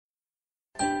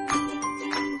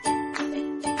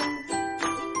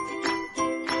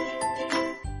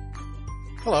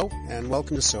Hello, and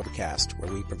welcome to SoberCast,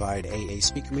 where we provide AA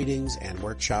speaker meetings and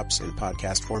workshops in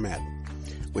podcast format.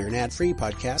 We're an ad-free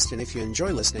podcast, and if you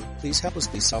enjoy listening, please help us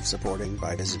be self-supporting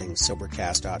by visiting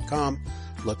Sobercast.com,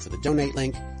 look for the donate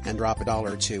link, and drop $1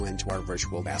 or $2 into our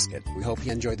virtual basket. We hope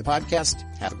you enjoy the podcast.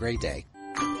 Have a great day.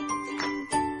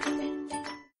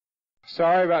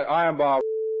 I am Bob,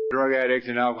 drug addict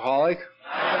and alcoholic.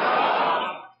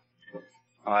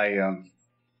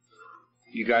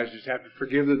 You guys just have to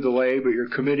forgive the delay, but your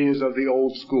committee is of the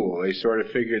old school. They sort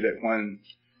of figured that when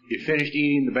you finished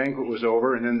eating, the banquet was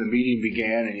over, and then the meeting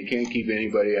began, and you can't keep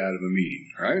anybody out of a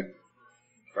meeting, right?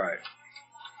 Right.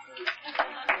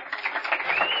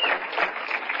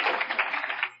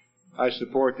 I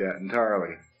support that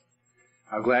entirely.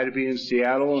 I'm glad to be in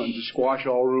Seattle and to squash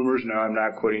all rumors. Now I'm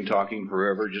not quitting talking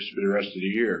forever, just for the rest of the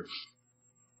year.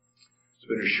 It's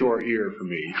been a short year for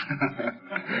me.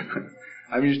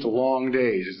 I'm used to long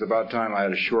days. It's about time I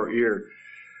had a short year.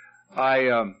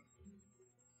 That's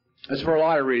for a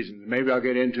lot of reasons. Maybe I'll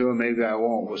get into them, maybe I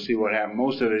won't. We'll see what happens.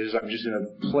 Most of it is I'm just in a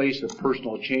place of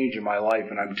personal change in my life,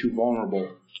 and I'm too vulnerable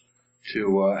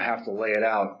to have to lay it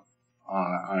out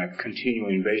on a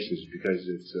continuing basis because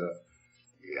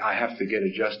I have to get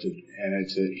adjusted, and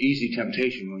it's an easy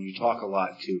temptation when you talk a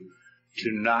lot to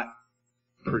not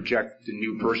project the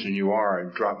new person you are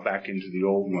and drop back into the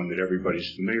old one that everybody's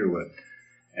familiar with.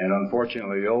 And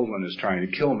unfortunately, the old one is trying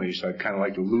to kill me, so I'd kind of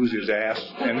like to lose his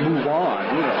ass and move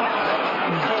on, you know.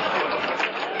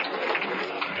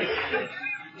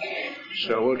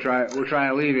 So we're trying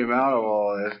to leave him out of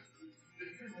all this.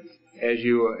 As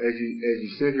you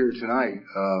sit here tonight,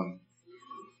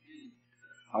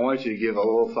 I want you to give a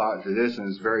little thought to this, and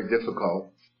it's very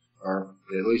difficult, or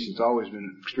at least it's always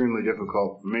been extremely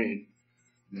difficult for me,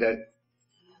 that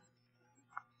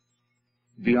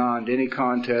beyond any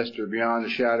contest or beyond the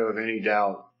shadow of any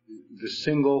doubt, the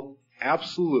single,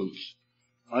 absolute,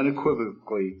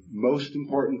 unequivocally most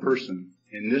important person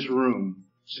in this room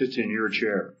sits in your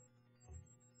chair.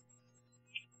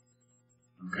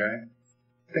 Okay?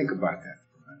 Think about that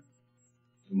for a minute.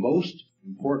 The most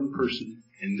important person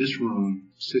in this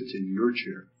room sits in your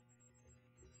chair.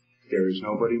 There is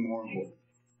nobody more important.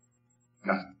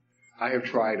 Nothing. I have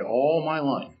tried all my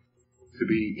life to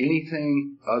be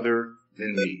anything other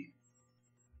than me.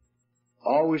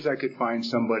 Always I could find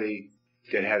somebody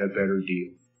that had a better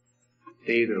deal.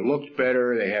 They either looked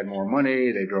better, they had more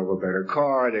money, they drove a better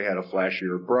car, they had a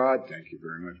flashier broad, thank you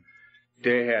very much.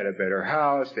 They had a better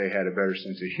house, they had a better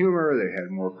sense of humor, they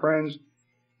had more friends,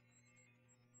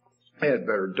 they had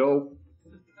better dope.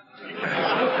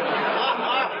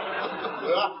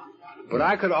 But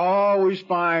I could always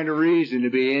find a reason to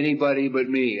be anybody but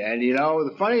me. And you know,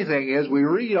 the funny thing is, we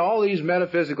read all these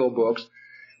metaphysical books,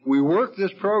 we work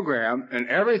this program, and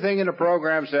everything in the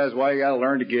program says, well, you gotta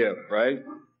learn to give, right?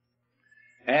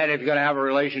 And if you're gonna have a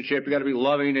relationship, you gotta be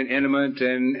loving and intimate,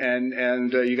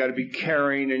 and you gotta be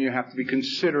caring, and you have to be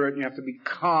considerate, and you have to be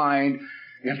kind,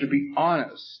 you have to be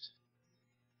honest.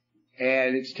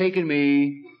 And it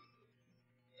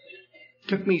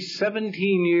took me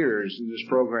 17 years in this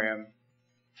program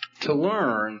to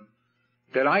learn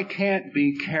that I can't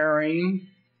be caring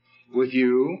with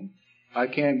you, I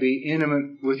can't be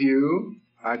intimate with you,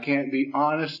 I can't be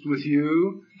honest with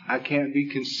you, I can't be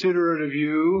considerate of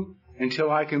you until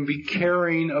I can be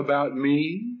caring about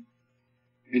me,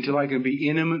 until I can be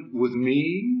intimate with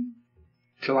me,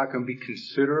 until I can be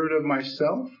considerate of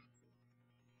myself,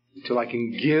 until I can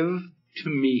give to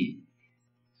me.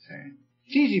 See?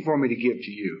 It's easy for me to give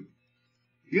to you.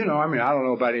 You know, I mean, I don't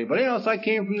know about anybody else. I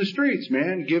came from the streets,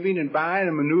 man. Giving and buying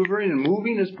and maneuvering and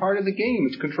moving is part of the game.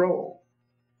 It's control.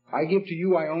 I give to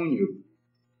you, I own you.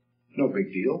 No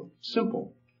big deal.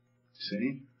 Simple.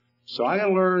 See? So I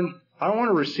gotta learn. I don't want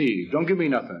to receive. Don't give me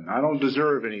nothing. I don't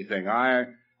deserve anything.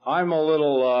 I'm a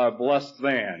little blessed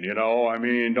man, you know. I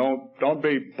mean, don't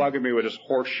be bugging me with this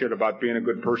horse shit about being a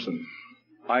good person.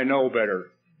 I know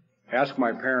better. Ask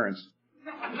my parents.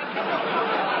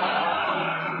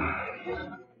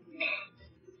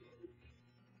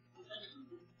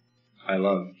 I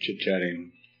love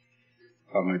chit-chatting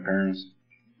about my parents.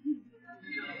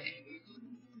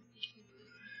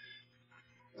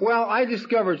 Well, I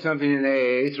discovered something in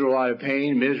AA through a lot of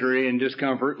pain, misery, and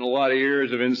discomfort and a lot of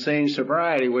years of insane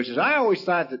sobriety, which is I always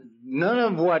thought that none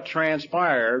of what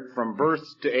transpired from birth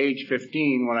to age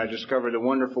 15 when I discovered the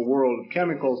wonderful world of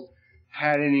chemicals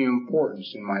had any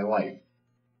importance in my life.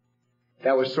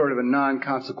 That was sort of a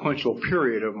non-consequential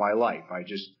period of my life. I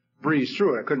just breezed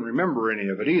through it. I couldn't remember any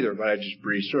of it either, but I just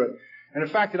breezed through it. And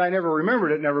the fact that I never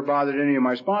remembered it never bothered any of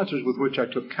my sponsors, with which I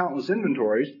took countless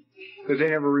inventories, because they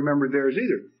never remembered theirs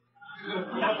either.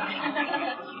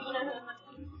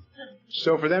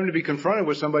 So for them to be confronted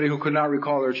with somebody who could not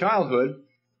recall their childhood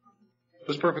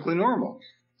was perfectly normal.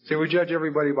 See, we judge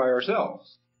everybody by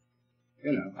ourselves.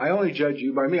 You know, I only judge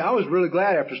you by me. I was really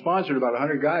glad after sponsoring about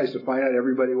 100 guys to find out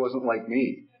everybody wasn't like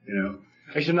me, you know.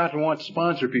 I used to not want to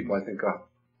sponsor people. I think, oh,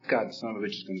 God, the son of a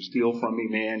bitch is going to steal from me,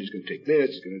 man. He's going to take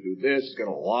this, he's going to do this, he's going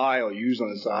to lie, I'll use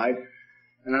on the side.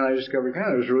 And then I discovered,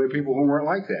 God, there's really people who weren't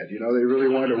like that. You know, they really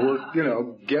wanted to work, you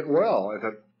know, get well. I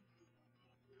thought,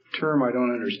 term I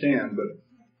don't understand, but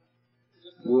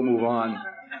we'll move on.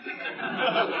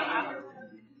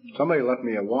 Somebody left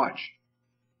me a watch.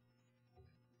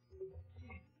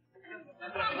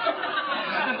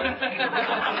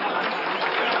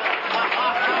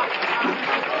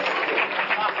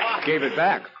 Gave it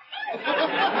back.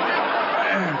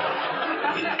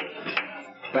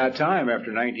 Bad time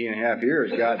after 19 and a half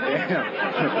years, goddamn.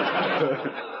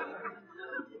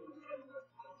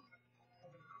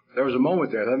 There was a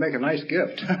moment there. That'd make a nice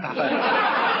gift.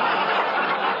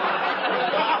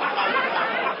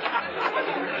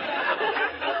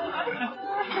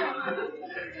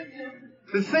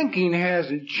 The thinking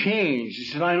hasn't changed. He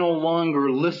said, I no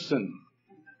longer listen.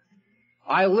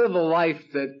 I live a life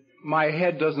that my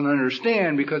head doesn't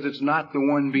understand because it's not the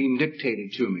one being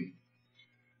dictated to me.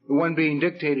 The one being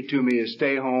dictated to me is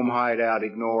stay home, hide out,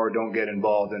 ignore, don't get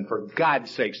involved, and for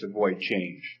God's sakes avoid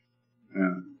change.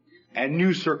 Yeah. And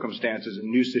new circumstances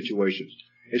and new situations.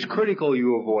 It's critical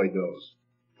you avoid those.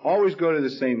 Always go to the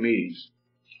same meetings.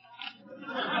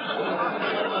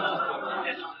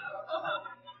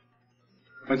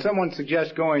 When someone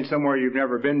suggests going somewhere you've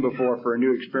never been before for a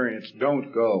new experience,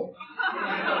 don't go.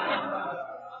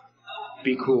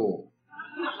 Be cool.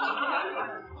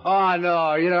 Oh,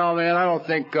 no, you know, man, I don't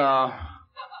think, I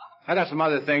got some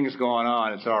other things going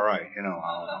on. It's all right, you know.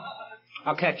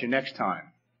 I'll catch you next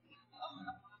time.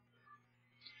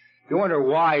 You wonder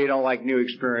why you don't like new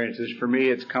experiences. For me,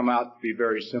 it's come out to be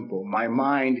very simple. My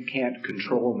mind can't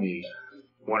control me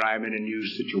when I'm in a new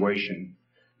situation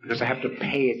because I have to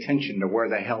pay attention to where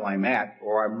the hell I'm at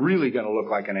or I'm really going to look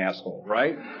like an asshole,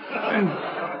 right?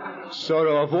 So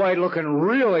to avoid looking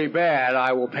really bad,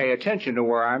 I will pay attention to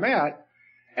where I'm at.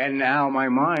 And now my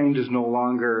mind is no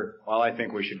longer, well, I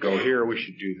think we should go here, we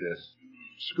should do this.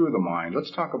 Screw the mind.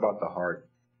 Let's talk about the heart.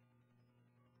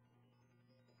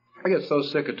 I get so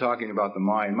sick of talking about the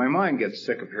mind. My mind gets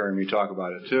sick of hearing me talk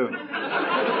about it, too.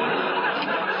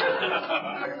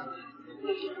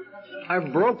 I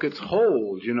broke its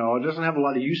hold, you know. It doesn't have a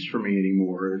lot of use for me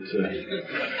anymore.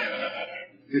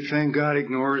 Thank God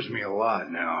ignores me a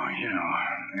lot now, you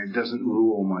know. It doesn't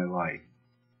rule my life.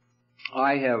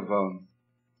 I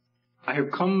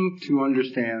have come to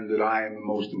understand that I am the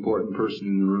most important person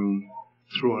in the room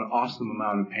through an awesome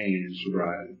amount of pain and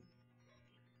sobriety.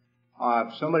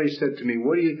 If somebody said to me,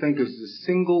 what do you think is the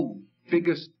single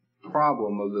biggest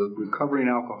problem of the recovering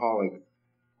alcoholic,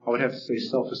 I would have to say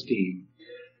self-esteem.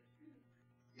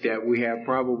 That we have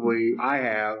probably, I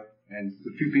have, and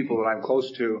the few people that I'm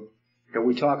close to, that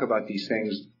we talk about these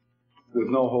things with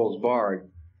no holds barred,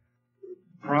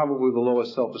 probably the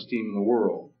lowest self-esteem in the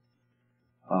world.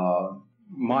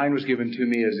 Mine was given to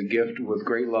me as a gift with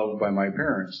great love by my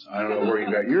parents. I don't know where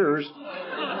you got yours.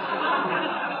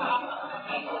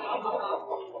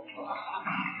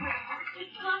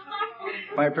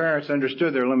 My parents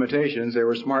understood their limitations. They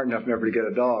were smart enough never to get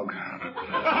a dog.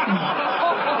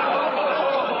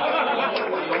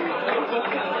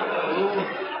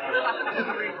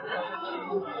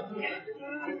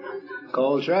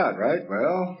 Cold shot, right?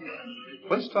 Well,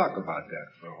 let's talk about that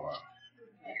for a while.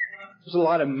 There's a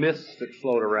lot of myths that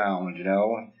float around, you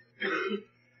know.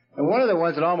 And one of the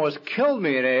ones that almost killed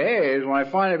me in AA is when I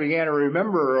finally began to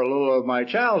remember a little of my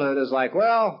childhood is like,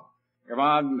 well, your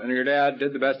mom and your dad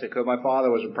did the best they could. My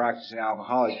father was a practicing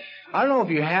alcoholic. I don't know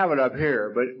if you have it up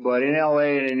here, but in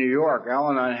LA and in New York,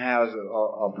 Al-Anon has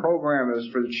a program that is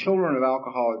for the children of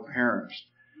alcoholic parents.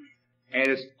 And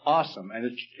it's awesome.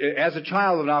 And as a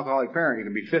child of an alcoholic parent, you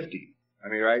can be 50. I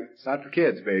mean, right? It's not for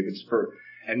kids, babe. It's for...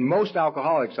 And most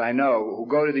alcoholics I know who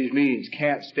go to these meetings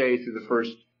can't stay through the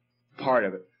first part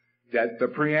of it. That the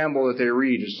preamble that they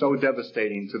read is so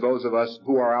devastating to those of us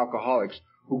who are alcoholics,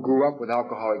 who grew up with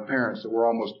alcoholic parents, that we're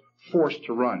almost forced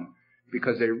to run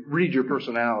because they read your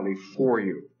personality for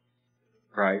you,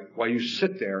 right? While you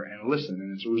sit there and listen,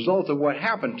 and it's a result of what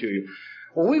happened to you.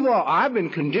 Well, I've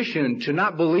been conditioned to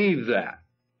not believe that.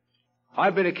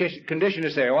 I've been conditioned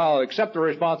to say, well, accept the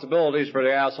responsibilities for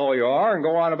the asshole you are and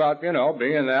go on about, you know,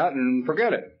 being that and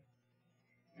forget it.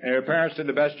 And your parents did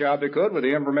the best job they could with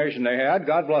the information they had.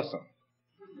 God bless them.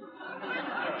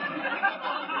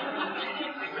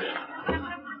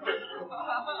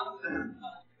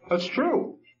 That's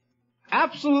true.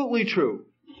 Absolutely true.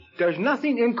 There's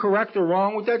nothing incorrect or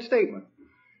wrong with that statement.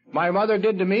 My mother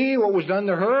did to me what was done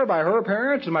to her by her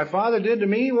parents, and my father did to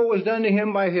me what was done to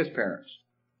him by his parents.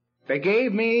 They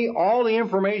gave me all the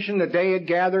information that they had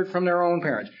gathered from their own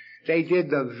parents. They did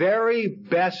the very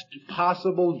best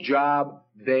possible job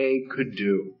they could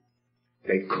do.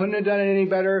 They couldn't have done it any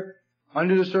better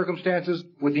under the circumstances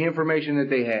with the information that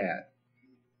they had.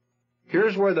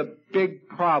 Here's where the big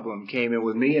problem came in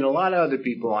with me and a lot of other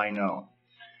people I know.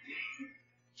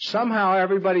 Somehow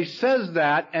everybody says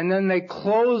that, and then they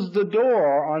close the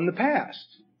door on the past.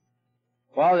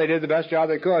 Well, they did the best job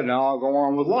they could, now I'll go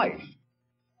on with life.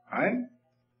 Right?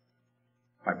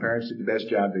 My parents did the best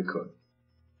job they could.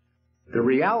 The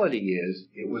reality is,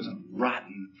 it was a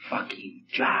rotten fucking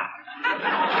job.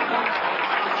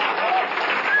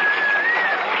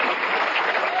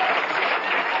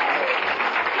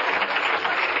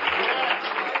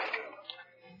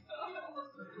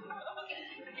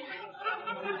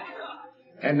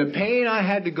 And the pain I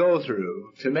had to go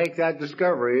through to make that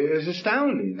discovery is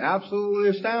astounding, absolutely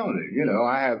astounding. You know,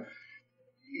 I have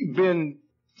been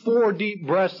 4 deep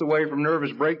breaths away from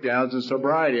nervous breakdowns and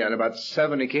sobriety on about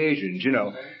 7 occasions. You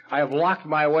know, I have locked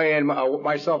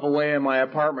myself away in my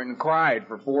apartment and cried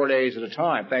for 4 days at a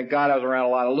time. Thank God I was around a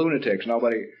lot of lunatics.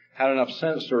 Nobody had enough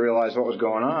sense to realize what was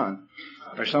going on.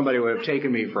 Or somebody would have taken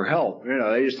me for help. You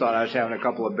know, they just thought I was having a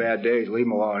couple of bad days. Leave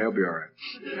him alone, he'll be all right.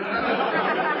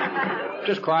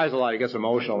 Just cries a lot. He gets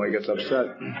emotional. He gets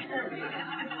upset.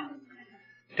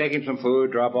 Take him some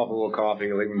food, drop off a little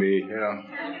coffee, leave him be, you know.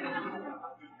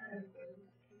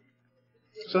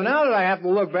 So now that I have to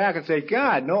look back and say,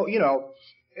 God, no, you know,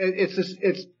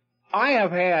 I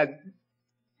have had,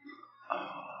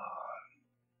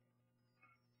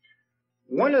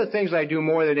 one of the things I do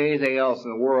more than anything else in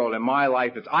the world in my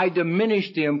life is I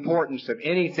diminish the importance of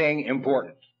anything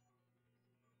important.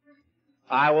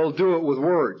 I will do it with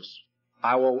words.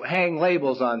 I will hang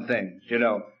labels on things, you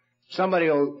know.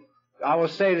 I will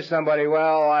say to somebody,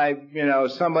 well,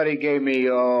 somebody gave me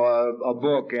a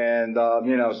book and,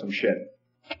 some shit.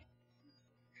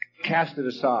 Cast it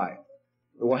aside.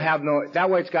 It will have that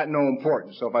way it's got no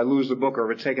importance. So if I lose the book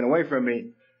or if it's taken away from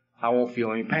me, I won't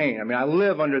feel any pain. I mean, I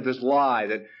live under this lie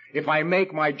that if I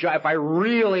make my job, if I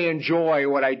really enjoy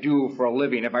what I do for a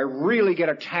living, if I really get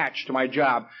attached to my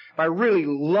job, if I really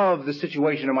love the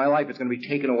situation in my life, it's going to be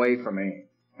taken away from me.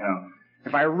 You know,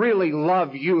 if I really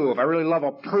love you, if I really love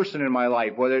a person in my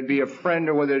life, whether it be a friend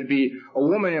or whether it be a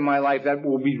woman in my life, that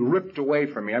will be ripped away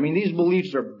from me. I mean, these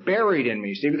beliefs are buried in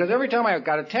me, see, because every time I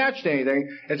got attached to anything,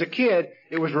 as a kid,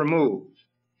 it was removed.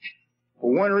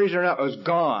 For one reason or another, it was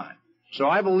gone. So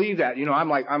I believe that, you know,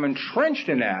 I'm entrenched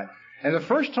in that. And the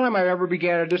first time I ever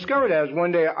began to discover that was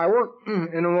one day I worked in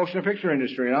the motion picture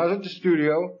industry, and I was at the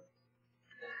studio.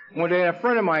 One day a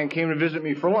friend of mine came to visit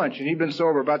me for lunch, and he'd been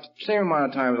sober about the same amount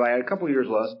of time as I had, a couple of years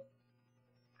less.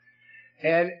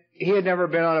 And he had never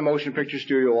been on a motion picture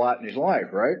studio lot in his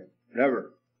life, right?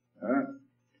 Never.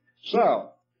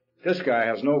 So, this guy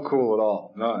has no cool at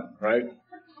all. None, right?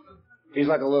 He's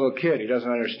like a little kid. He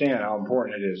doesn't understand how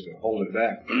important it is to hold it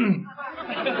back.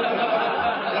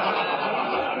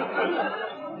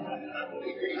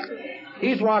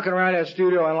 He's walking around that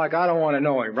studio and like, I don't want to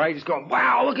know him, right? He's going,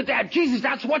 wow, look at that. Jesus,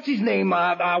 that's what's his name?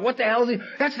 What the hell is he?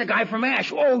 That's the guy from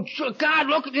ESH. Oh, God,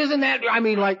 look, isn't that? I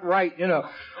mean, like, right, you know,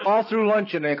 all through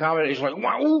lunch and the accommodation, he's like,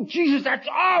 wow, oh, Jesus,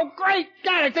 oh, great.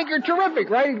 God, I think you're terrific,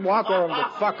 right? He'd walk over and go,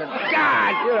 fucking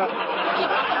God, you know.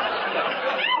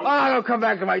 Oh, I'll come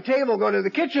back to my table, go to the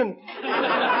kitchen.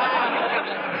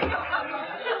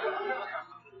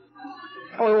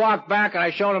 We walked back and I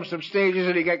showed him some stages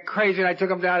and he got crazy and I took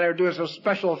him down there doing some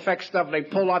special effects stuff and they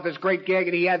pulled off this great gag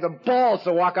and he had the balls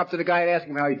to walk up to the guy and ask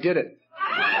him how he did it.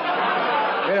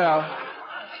 You know.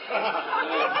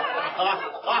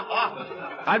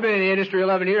 I've been in the industry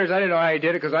 11 years. I didn't know how he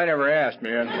did it because I never asked,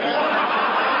 man.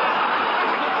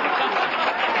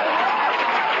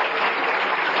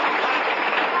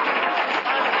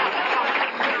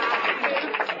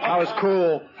 I was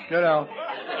cool, you know.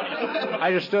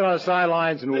 I just stood on the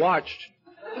sidelines and watched.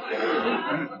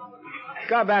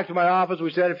 Got back to my office,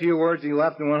 we said a few words, he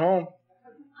left and went home.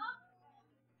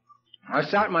 I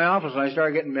sat in my office and I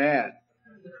started getting mad.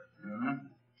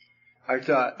 I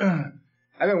thought,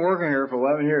 I've been working here for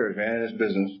 11 years, man, in this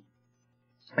business.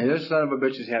 And this son of a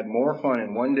bitch has had more fun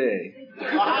in one day.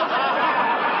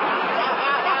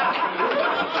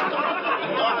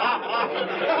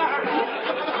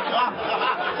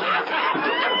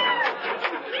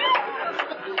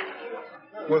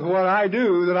 With what I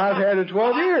do that I've had in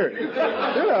 12 years. You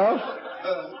know.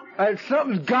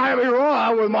 Something's got to be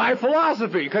wrong with my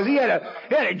philosophy, because he had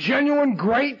a genuine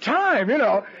great time, you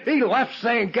know. He left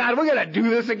saying, God, we're going to do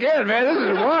this again, man. This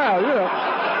is wild, you know.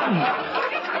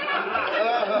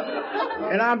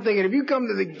 And I'm thinking, if you come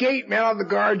to the gate, man, I'll have the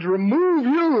guards remove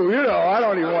you, you know. I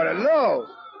don't even want to know.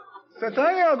 So I think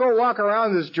I'll go walk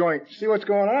around this joint, see what's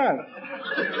going on.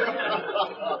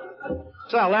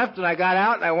 So I left and I got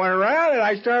out and I went around and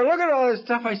I started looking at all this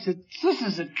stuff. I said, this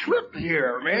is a trip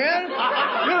here, man.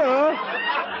 You know.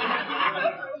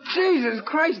 Jesus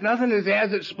Christ, nothing is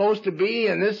as it's supposed to be,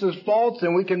 and this is false,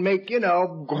 and we can make, you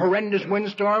know, horrendous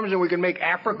windstorms, and we can make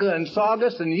Africa and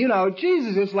sawdust, and, you know,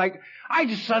 Jesus, it's like, I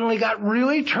just suddenly got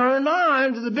really turned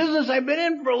on to the business I've been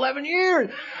in for 11 years.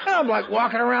 And I'm like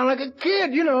walking around like a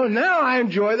kid, you know, now I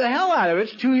enjoy the hell out of it.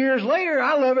 It's 2 years later,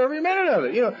 I love every minute of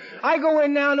it. You know, I go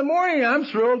in now in the morning, I'm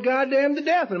thrilled goddamn to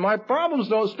death, and my problems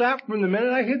don't stop from the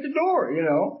minute I hit the door, you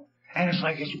know. And it's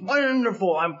like, it's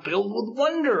wonderful. I'm filled with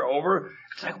wonder over,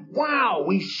 it's like, wow,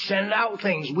 we send out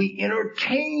things. We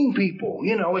entertain people.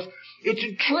 You know, it's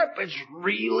a trip. It's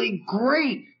really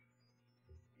great.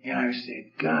 And I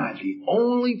said, God, the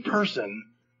only person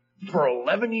for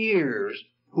 11 years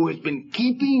who has been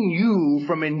keeping you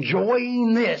from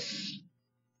enjoying this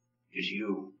is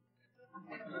you.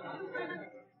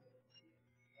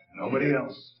 Nobody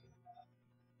else.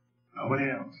 Nobody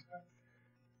else.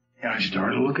 And I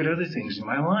started to look at other things in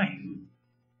my life.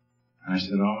 And I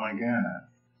said, oh my God.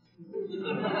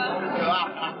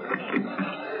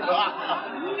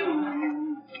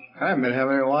 I've been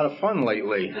having a lot of fun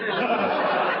lately.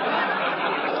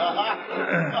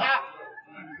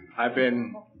 I've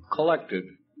been collected.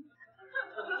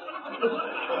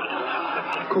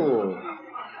 Cool.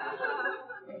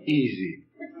 Easy.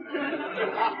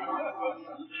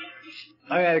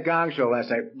 I had a gong show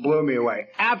last night. Blew me away.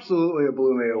 Absolutely, it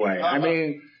blew me away. I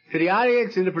mean, to the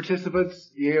audience and the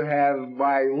participants, you have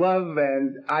my love,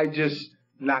 and I just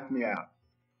knocked me out.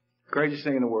 Greatest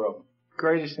thing in the world.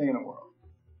 Greatest thing in the world.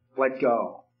 Let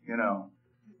go, you know.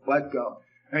 Let go.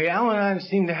 I mean, al-anon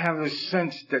seem to have this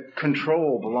sense that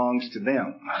control belongs to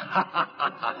them.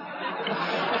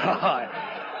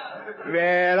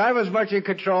 Man, I'm as much in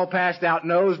control passed out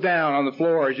nose down on the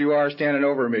floor as you are standing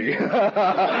over me.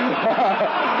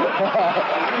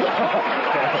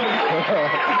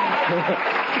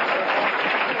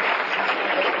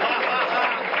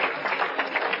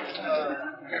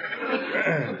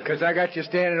 Because I got you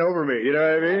standing over me, you know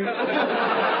what I mean?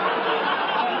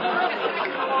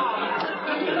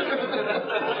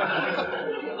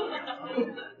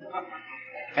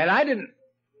 And I didn't...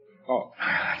 Oh,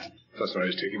 that's why I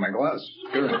was taking my glass.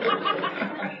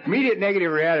 Immediate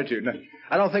negative attitude.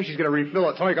 I don't think she's going to refill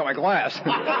it. Somebody got my glass.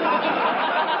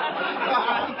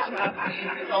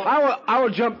 I will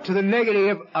jump to the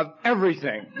negative of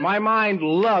everything. My mind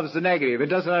loves the negative. It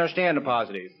doesn't understand the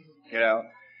positive, you know.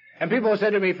 And people have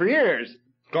said to me for years,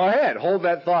 go ahead, hold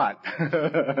that thought. You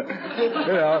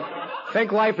know,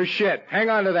 think life is shit. Hang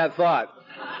on to that thought.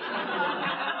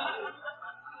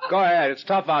 Go ahead, it's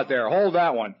tough out there. Hold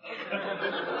that one.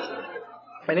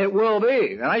 And it will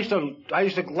be. And I used to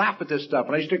laugh at this stuff,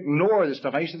 and I used to ignore this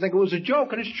stuff. I used to think it was a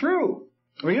joke, and it's true.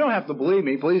 I mean, you don't have to believe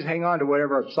me. Please hang on to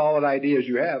whatever solid ideas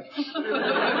you have.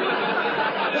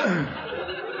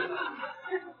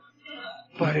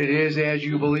 But it is as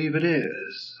you believe it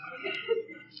is.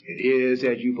 It is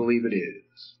as you believe it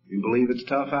is. You believe it's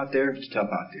tough out there, it's tough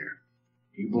out there.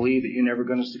 You believe that you're never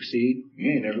going to succeed,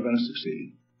 you ain't never going to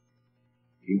succeed.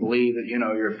 You believe that, you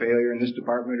know, you're a failure in this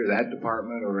department or that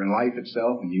department or in life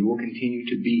itself, and you will continue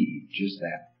to be just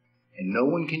that. And no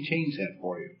one can change that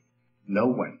for you. No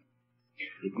one.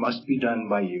 It must be done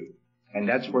by you. And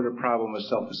that's where the problem of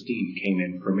self-esteem came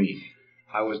in for me.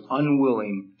 I was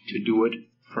unwilling to do it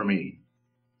for me.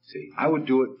 See, I would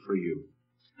do it for you.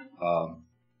 A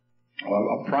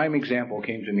prime example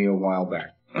came to me a while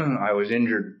back. I was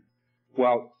injured.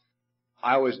 Well,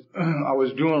 I was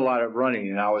doing a lot of running,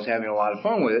 and I was having a lot of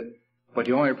fun with it. But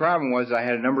the only problem was I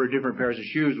had a number of different pairs of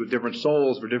shoes with different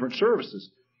soles for different services.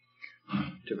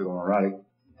 Typical neurotic.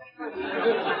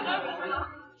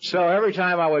 So every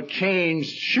time I would change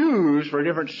shoes for a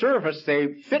different surface,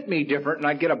 they fit me different, and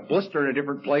I'd get a blister in a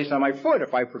different place on my foot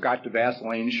if I forgot to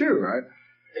Vaseline the shoe, right?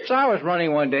 So I was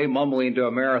running one day, mumbling to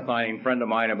a marathoning friend of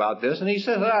mine about this, and he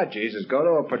says, Jesus, go to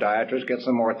a podiatrist, get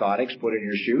some orthotics, put in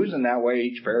your shoes, and that way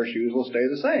each pair of shoes will stay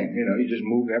the same. You know, you just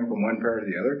move them from one pair to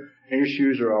the other, and your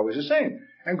shoes are always the same.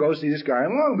 And go see this guy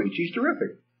in Long Beach. He's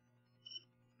terrific.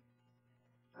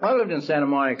 I lived in Santa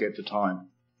Monica at the time.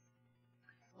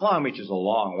 Long Beach is a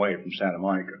long way from Santa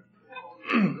Monica.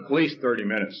 At least 30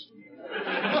 minutes.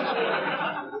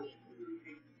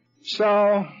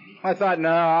 So I thought, no,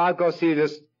 I'll go see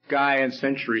this guy in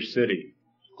Century City.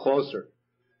 Closer.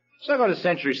 So I go to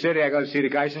Century City, I go to see the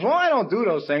guy. He says, well, I don't do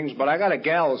those things, but I got a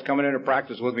gal who's coming in to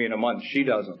practice with me in a month. She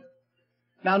doesn't.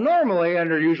 Now, normally,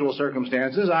 under usual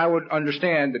circumstances, I would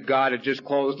understand that God had just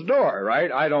closed the door,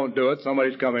 right? I don't do it.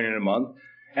 Somebody's coming in a month.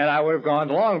 And I would have gone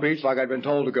to Long Beach like I'd been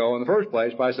told to go in the first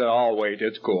place, but I said, oh, wait,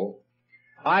 it's cool.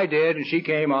 I did, and she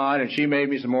came on, and she made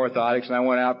me some orthotics, and I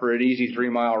went out for an easy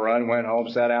 3-mile run, went home,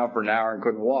 sat down for an hour, and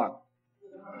couldn't walk.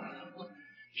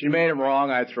 She made him wrong.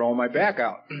 I'd thrown my back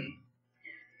out.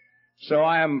 So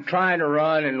I am trying to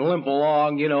run and limp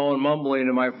along, you know, and mumbling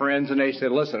to my friends, and they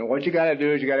said, listen, what you got to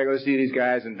do is you got to go see these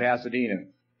guys in Pasadena.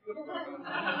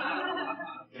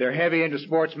 They're heavy into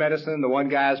sports medicine. The one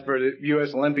guy's for the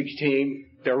U.S. Olympics team.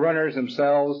 They're runners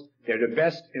themselves. They're the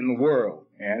best in the world,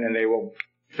 and they will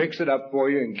fix it up for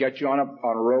you and get you on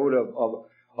a road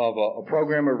of a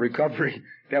program of recovery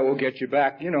that will get you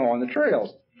back, you know, on the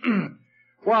trails.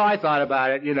 Well, I thought about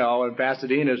it, you know, and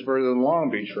Pasadena's further than Long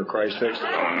Beach, for Christ's sake.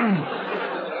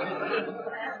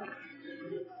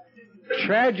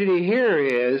 Tragedy here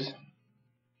is,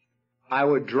 I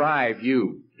would drive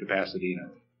you to Pasadena.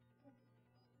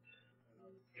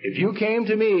 If you came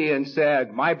to me and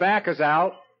said, my back is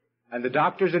out, and the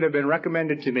doctors that have been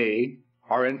recommended to me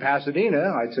are in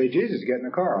Pasadena, I'd say, Jesus, get in the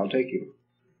car, I'll take you.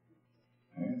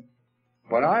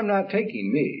 But I'm not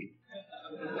taking me.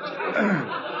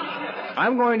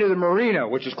 I'm going to the marina,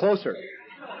 which is closer.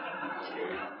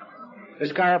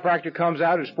 This chiropractor comes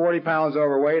out, is 40 pounds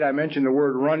overweight. I mentioned the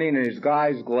word running, and his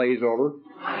eyes glaze over.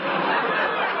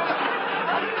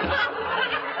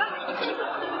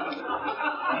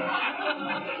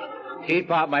 He'd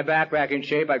pop my back in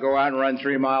shape. I go out and run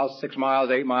 3 miles, 6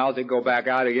 miles, 8 miles. He'd go back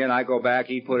out again. I go back.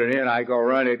 He'd put it in. I'd go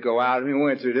run. It'd go out. I mean, we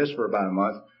went through this for about a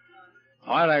month.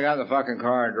 Finally, I got in the fucking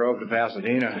car and drove to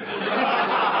Pasadena.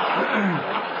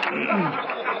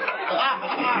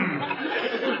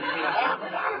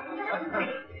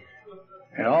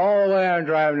 And all the way I'm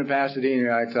driving to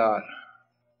Pasadena, I thought,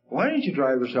 why didn't you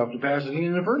drive yourself to Pasadena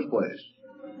in the first place?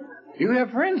 You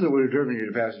have friends that would have driven you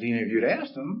to Pasadena if you'd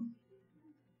asked them.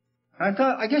 I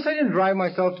thought, I guess I didn't drive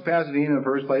myself to Pasadena in the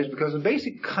first place because the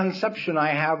basic conception I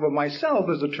have of myself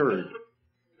is a turd.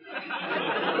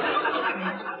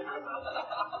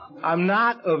 I'm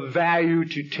not of value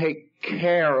to take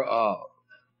care of.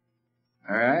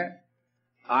 All right?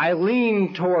 I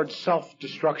lean towards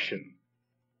self-destruction.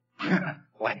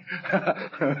 Like,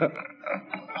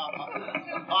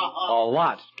 a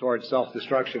lot towards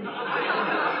self-destruction.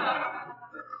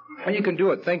 And you can do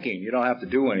it thinking. You don't have to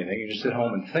do anything. You just sit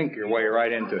home and think your way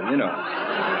right into it, you know.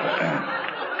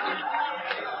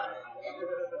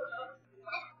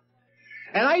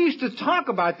 And I used to talk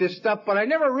about this stuff, but I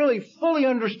never really fully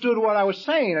understood what I was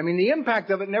saying. I mean, the impact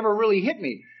of it never really hit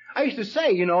me. I used to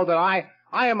say, you know, that I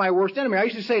am my worst enemy. I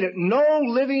used to say that no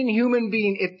living human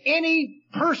being, if any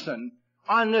person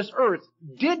on this earth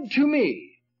did to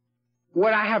me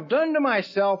what I have done to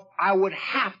myself, I would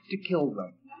have to kill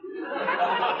them.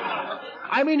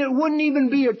 I mean, it wouldn't even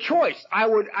be a choice. I'd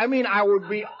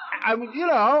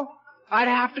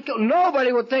have to kill.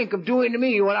 Nobody would think of doing to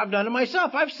me what I've done to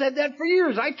myself. I've said that for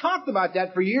years. I talked about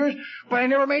that for years, but I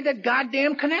never made that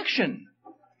goddamn connection.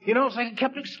 You know, it's like it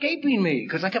kept escaping me,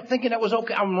 because I kept thinking that was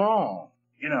okay. I'm wrong.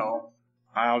 You know,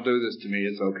 I'll do this to me.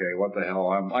 It's okay. What the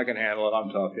hell? I can handle it. I'm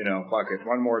tough. You know, fuck it.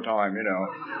 One more time, you know.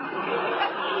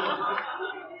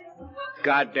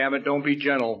 God damn it, don't be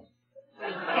gentle.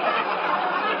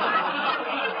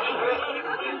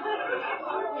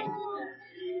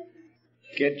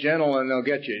 Get gentle and they'll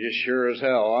get you, just sure as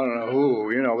hell. I don't know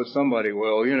who, you know, but somebody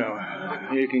will, you know.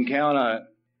 You can count on it.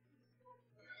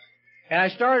 And I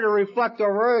started to reflect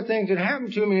over other things that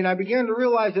happened to me, and I began to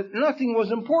realize that nothing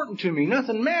was important to me.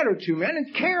 Nothing mattered to me. I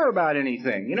didn't care about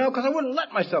anything, you know, because I wouldn't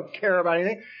let myself care about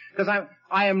anything, because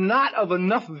I am not of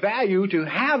enough value to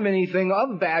have anything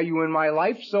of value in my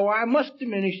life, so I must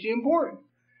diminish the importance.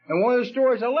 And one of the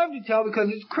stories I love to tell, because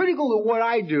it's critical to what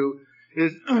I do,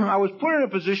 is I was put in a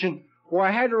position where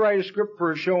I had to write a script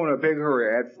for a show in a big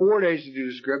hurry. I had 4 days to do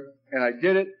the script, and I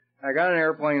did it. I got an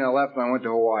airplane, and I left, and I went to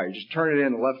Hawaii. Just turned it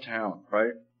in and left town,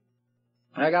 right?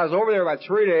 And I was over there about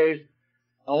 3 days.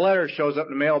 A letter shows up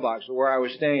in the mailbox where I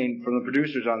was staying from the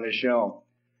producers on this show.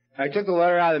 I took the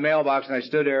letter out of the mailbox, and I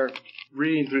stood there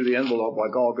reading through the envelope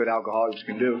like all good alcoholics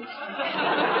can do.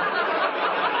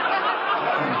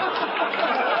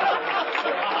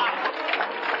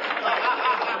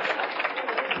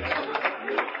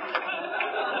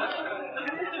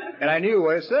 And I knew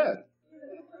what it said.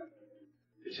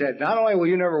 It said, not only will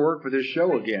you never work for this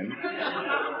show again,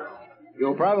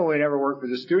 you'll probably never work for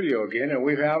the studio again, and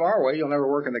we have our way. You'll never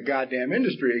work in the goddamn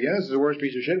industry again. This is the worst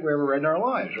piece of shit we ever read in our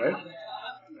lives, right?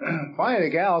 Finally,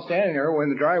 the gal standing there in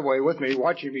the driveway with me,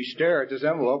 watching me stare at this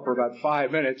envelope for about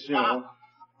 5 minutes,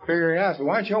 figuring out, so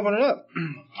why don't you open it up?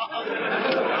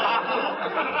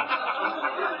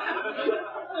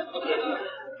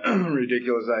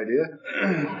 Ridiculous idea.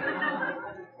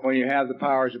 When you have the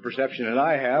powers of perception that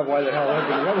I have, why the hell open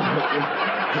the envelope?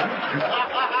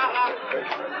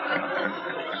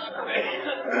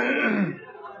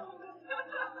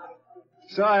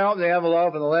 So I opened the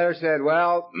envelope, and the letter said,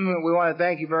 well, we want to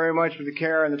thank you very much for the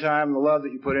care and the time and the love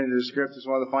that you put into the script. It's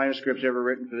one of the finest scripts ever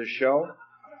written for this show.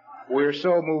 We are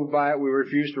so moved by it, we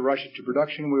refuse to rush it to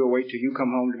production. We will wait till you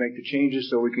come home to make the changes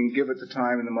so we can give it the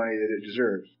time and the money that it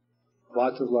deserves.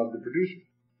 Lots of love, the producer.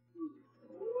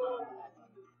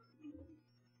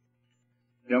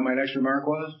 You know what my next remark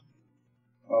was?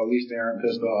 Oh, at least they aren't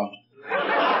pissed off.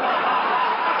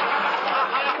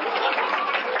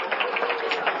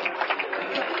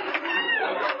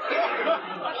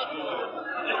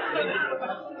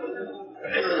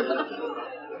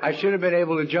 I should have been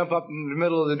able to jump up in the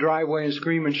middle of the driveway and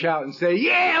scream and shout and say,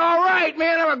 yeah, all right,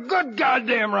 man, I'm a good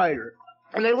goddamn writer.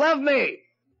 And they love me.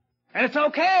 And it's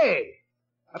okay.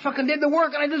 I fucking did the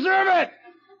work and I deserve it.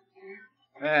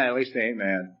 At least they ain't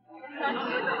mad.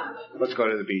 Let's go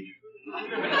to the beach.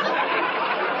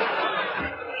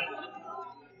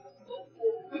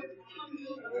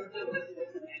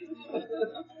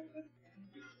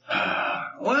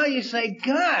 Well, you say,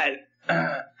 God,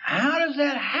 how does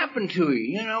that happen to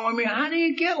you? You know, I mean, how do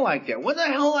you get like that? What the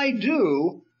hell I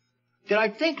do did I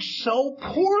think so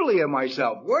poorly of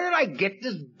myself? Where did I get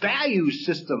this value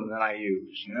system that I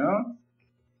use, you know?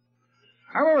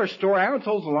 I remember a story, I haven't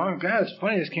told it so long. God, it's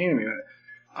funny this came to me.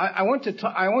 I went to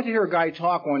hear a guy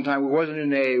talk one time who wasn't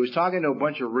in A. He was talking to a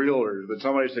bunch of realtors, but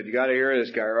somebody said, you got to hear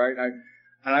this guy, right?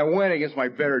 And I went against my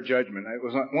better judgment. It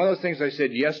was one of those things I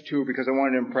said yes to because I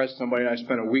wanted to impress somebody, and I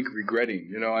spent a week regretting.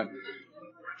 You know, I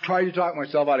tried to talk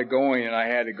myself out of going, and I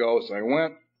had to go, so I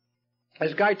went.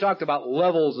 This guy talked about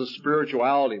levels of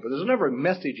spirituality, but there's never a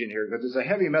message in here because there's a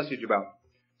heavy message about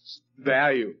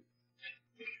value.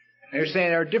 And you're saying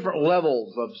there are different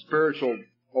levels of spiritual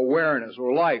awareness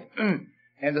or life.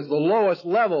 And that the lowest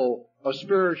level of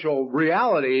spiritual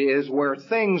reality is where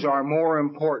things are more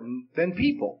important than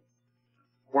people.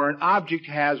 Where an object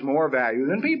has more value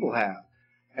than people have.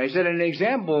 And he said an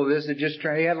example of this,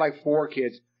 he had like 4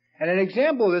 kids. And an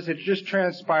example of this had just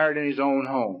transpired in his own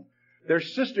home.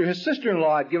 His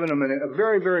sister-in-law had given him a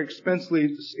very, very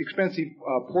expensive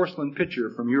porcelain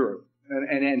pitcher from Europe,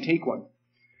 an antique one.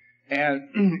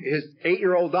 And his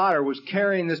 8-year-old daughter was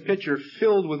carrying this pitcher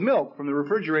filled with milk from the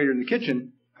refrigerator in the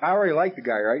kitchen. I already liked the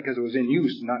guy, right? Because it was in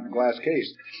use, not in a glass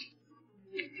case.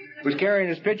 Was carrying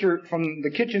his pitcher from the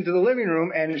kitchen to the living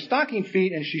room, and his stocking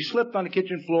feet, and she slipped on the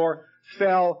kitchen floor,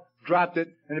 fell, dropped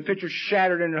it, and the pitcher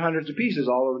shattered into hundreds of pieces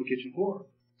all over the kitchen floor.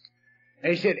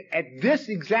 And he said, at this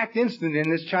exact instant in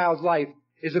this child's life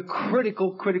is a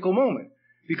critical, critical moment.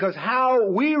 Because how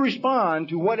we respond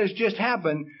to what has just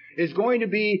happened is going to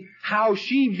be how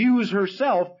she views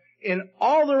herself in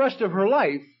all the rest of her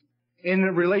life in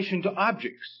relation to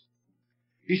objects.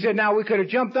 He said, now we could have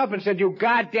jumped up and said, you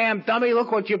goddamn dummy,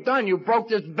 look what you've done. You broke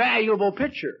this valuable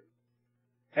pitcher.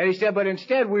 And he said, but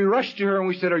instead we rushed to her and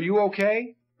we said, are you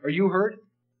okay? Are you hurt?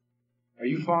 Are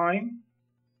you fine?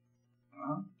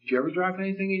 Did you ever drop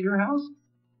anything in your house?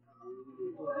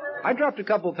 I dropped a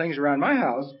couple of things around my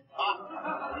house.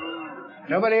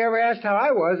 Nobody ever asked how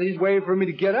I was. They just waited for me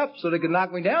to get up so they could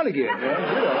knock me down again. You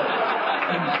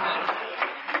know?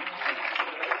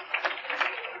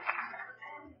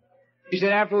 He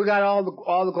said after we got all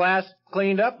the glass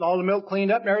cleaned up, all the milk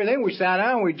cleaned up and everything, we sat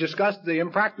down and we discussed the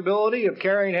impracticability of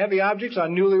carrying heavy objects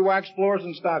on newly waxed floors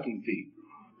and stocking feet.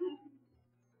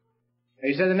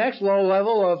 And he said the next low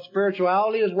level of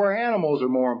spirituality is where animals are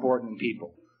more important than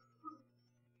people.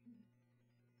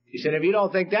 He said, if you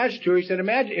don't think that's true, he said,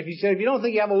 if you don't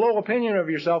think you have a low opinion of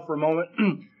yourself for a moment,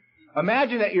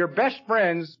 imagine that your best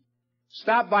friends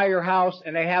stop by your house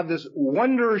and they have this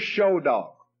wonder show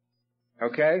dog.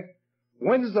 Okay?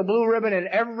 Wins the blue ribbon in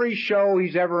every show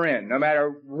he's ever in. No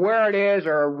matter where it is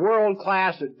or world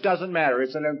class, it doesn't matter.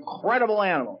 It's an incredible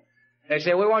animal. They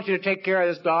say, we want you to take care of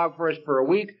this dog for us for a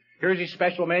week. Here's his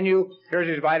special menu. Here's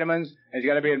his vitamins. And he's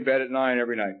got to be in bed at 9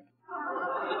 every night.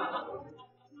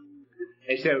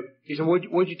 He said,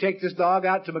 would you take this dog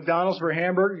out to McDonald's for a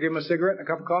hamburger, give him a cigarette and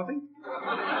a cup of coffee?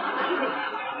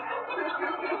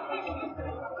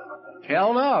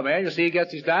 Hell no, man. You see, he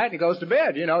gets his diet and he goes to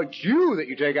bed. You know, it's you that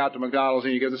you take out to McDonald's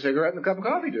and you give the cigarette and a cup of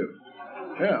coffee to.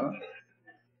 You know.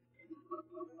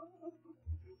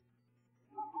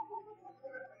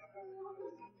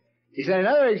 He said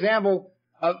another example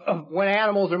of when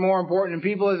animals are more important than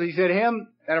people is, he said him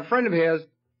and a friend of his,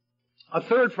 a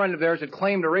third friend of theirs, had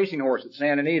claimed a racing horse at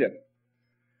Santa Anita.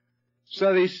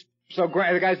 So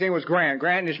the guy's name was Grant.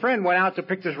 Grant and his friend went out to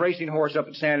pick this racing horse up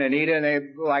at Santa Anita, and a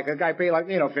guy paid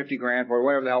 $50,000 for it,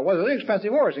 whatever the hell it was. It was an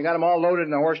expensive horse. He got them all loaded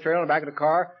in the horse trailer in the back of the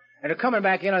car, and they're coming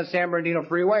back in on the San Bernardino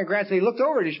freeway, and Grant said he looked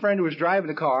over at his friend who was driving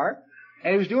the car,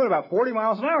 and he was doing about 40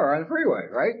 miles an hour on the freeway,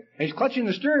 right? And he's clutching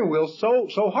the steering wheel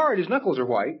so hard his knuckles are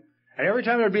white, and every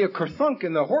time there'd be a kerthunk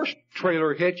in the horse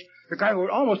trailer hitch, the guy would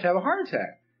almost have a heart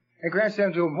attack. And Grant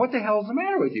said to him, "What the hell's the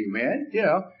matter with you, man?" You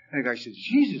know. And the guy said,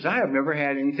 "Jesus, I have never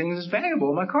had anything this valuable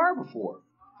in my car before."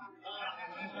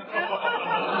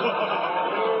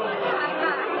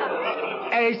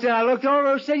 And he said, I looked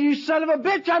over and said, "You son of a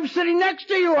bitch, I'm sitting next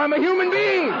to you. I'm a human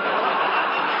being."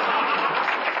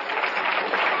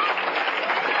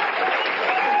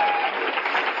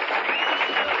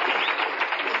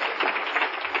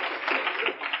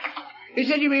 He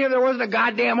said, "You mean if there wasn't a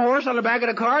goddamn horse on the back of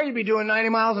the car, you'd be doing 90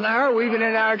 miles an hour, weaving in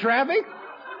and out of traffic?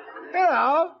 You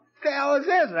know, what the hell is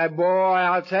this?" And boy,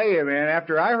 I'll tell you, man,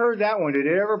 after I heard that one, did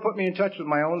it ever put me in touch with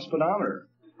my own speedometer?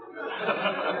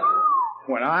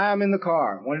 When I'm in the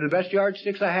car, one of the best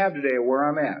yardsticks I have today are where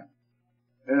I'm at.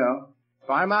 You know, if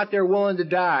I'm out there willing to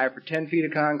die for 10 feet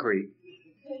of concrete,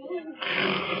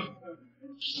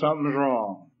 something's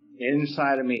wrong.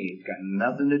 Inside of me. It's got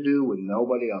nothing to do with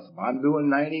nobody else. If I'm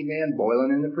doing 90, man, boiling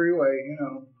in the freeway, you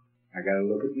know, I gotta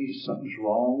look at me. Something's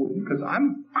wrong with me. Because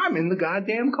I'm in the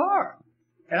goddamn car.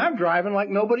 And I'm driving like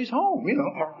nobody's home, you know.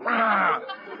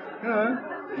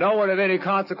 No one of any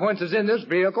consequences in this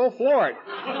vehicle. Floor it.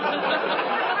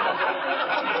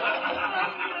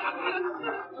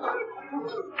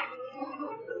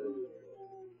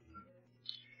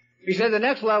 He said the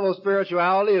next level of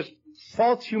spirituality is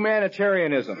false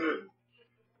humanitarianism.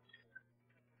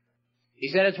 He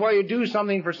said it's where you do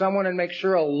something for someone and make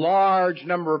sure a large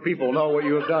number of people know what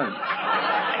you have done.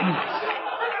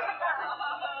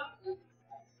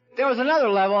 There was another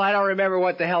level, I don't remember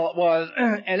what the hell it was,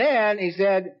 and then he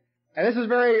said, and this is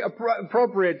very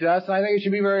appropriate to us, and I think it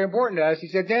should be very important to us, he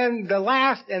said, then the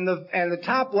last and the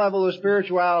top level of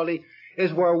spirituality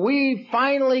is where we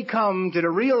finally come to the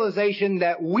realization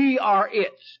that we are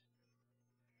it.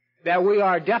 That we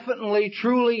are definitely,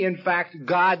 truly, in fact,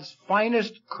 God's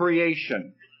finest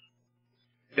creation.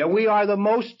 That we are the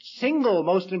most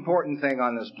important thing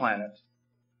on this planet.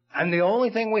 And the only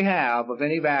thing we have of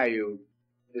any value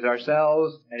is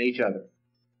ourselves and each other.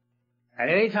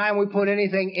 And any time we put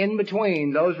anything in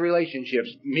between those relationships,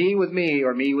 me with me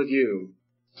or me with you,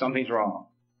 something's wrong.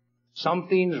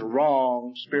 Something's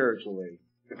wrong spiritually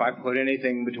if I put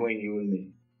anything between you and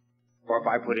me. Or if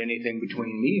I put anything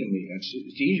between me and me.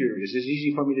 It's easier. It's as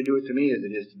easy for me to do it to me as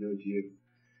it is to do it to you.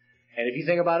 And if you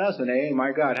think about us in AA,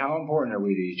 my God, how important are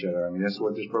we to each other? I mean, that's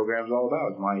what this program is all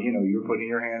about. It's you're putting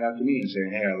your hand out to me and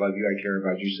saying, "Hey, I love you, I care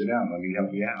about you, sit down, let me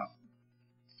help you out."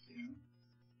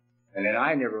 And then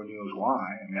I never knew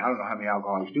why. I mean, I don't know how many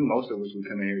alcoholics do. Most of us would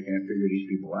come in here can't figure these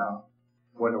people out.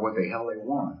 Wonder what the hell they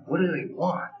want. What do they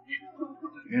want?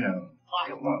 You know,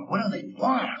 what do they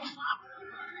want?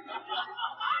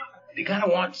 You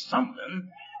gotta want something.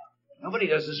 Nobody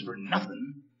does this for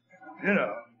nothing. You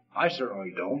know, I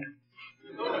certainly don't.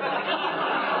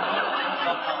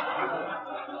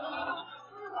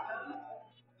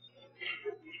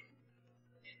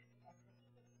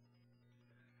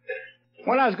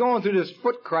 When I was going through this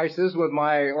foot crisis with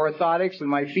my orthotics and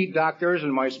my feet doctors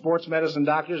and my sports medicine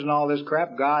doctors and all this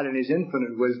crap, God in His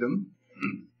infinite wisdom,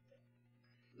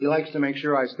 He likes to make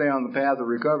sure I stay on the path of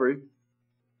recovery.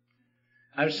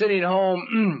 I'm sitting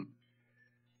home.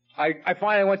 I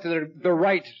finally went to the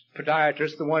right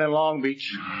podiatrist, the one in Long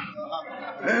Beach.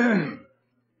 And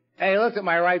he looked at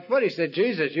my right foot. He said,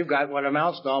 "Jesus, you've got what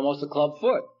amounts to almost a club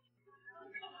foot."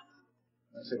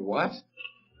 I said, "What?"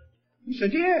 He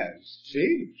said, "Yeah,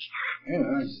 see?" You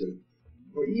know, I said,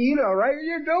 "Well, you know, right?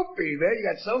 You're dopey, man. You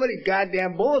got so many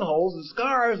goddamn bullet holes and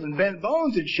scars and bent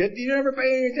bones and shit. You never pay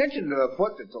any attention to the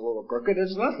foot that's a little crooked.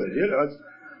 It's nothing, you know. It's,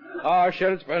 oh,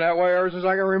 shit, it's been that way ever since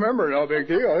I can remember. No big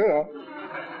deal, you know."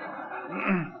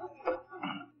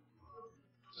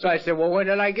 So I said, "Well, when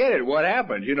did I get it? What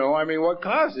happened? You know, I mean, what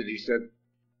caused it?" He said,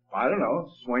 "I don't know.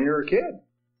 It's when you were a kid."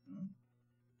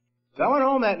 So I went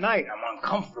home that night. I'm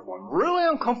uncomfortable. I'm really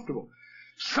uncomfortable.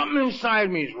 Something inside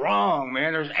me is wrong,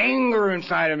 man. There's anger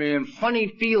inside of me and funny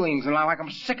feelings, and I'm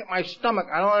sick at my stomach.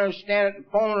 I don't understand it. The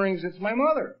phone rings. It's my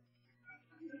mother.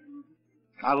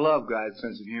 I love God's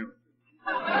sense of humor.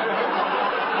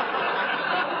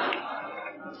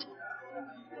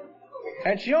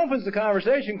 And she opens the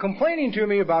conversation complaining to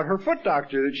me about her foot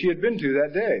doctor that she had been to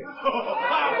that day.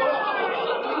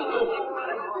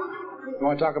 You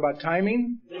want to talk about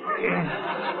timing?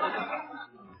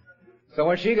 So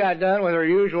when she got done with her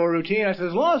usual routine, I said,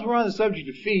 as long as we're on the subject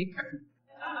of feet,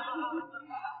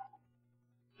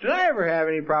 did I ever have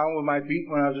any problem with my feet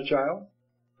when I was a child?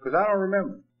 Because I don't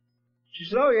remember. She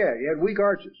said, oh yeah, you had weak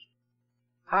arches.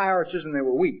 High arches, and they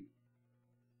were weak.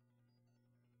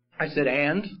 I said,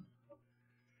 and?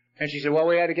 And she said, well,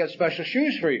 we had to get special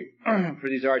shoes for you, for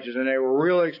these arches, and they were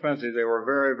really expensive. They were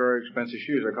very, very expensive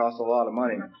shoes. They cost a lot of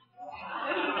money.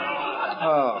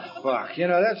 Oh, fuck. You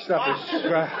know, that stuff is...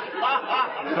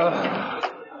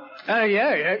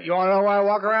 yeah, you want to know why I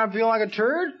walk around feeling like a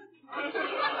turd?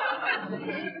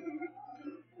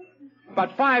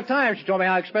 About 5 times she told me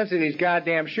how expensive these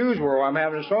goddamn shoes were while I'm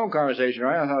having this phone conversation,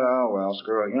 right? I thought, oh, well,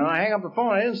 screw it. You know, I hang up the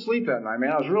phone. I didn't sleep that night,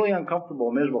 man. I was really uncomfortable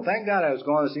and miserable. Thank God I was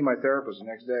going to see my therapist the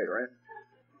next day, right?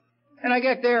 And I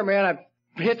get there, man. I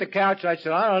hit the couch, and I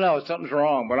said, I don't know, something's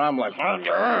wrong. But I'm like,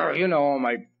 you know, on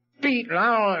my feet, and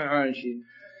I don't know. And she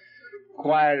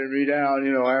quieted me down,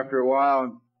 you know, after a while.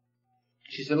 And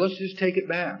she said, let's just take it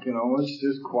back, you know, let's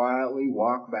just quietly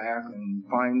walk back and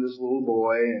find this little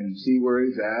boy and see where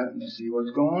he's at and see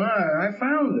what's going on. And I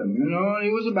found him, you know, and he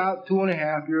was about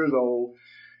 2.5 years old,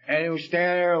 and he was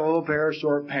standing there in a little pair of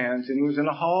short pants, and he was in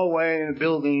a hallway in a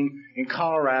building in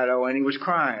Colorado, and he was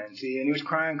crying, see, and he was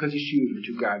crying because his shoes were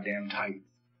too goddamn tight,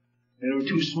 and they were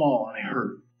too small, and they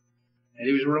hurt. And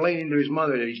he was relating to his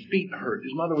mother that his feet hurt.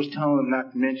 His mother was telling him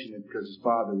not to mention it because his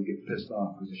father would get pissed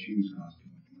off because the shoes cost him.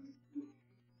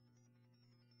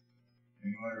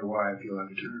 And you wonder why I feel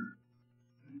like a turd.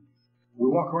 We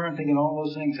walk around thinking all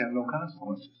those things have no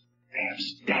consequences. They have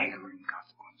staggering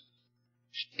consequences.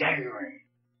 Staggering.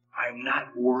 I'm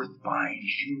not worth buying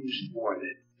shoes for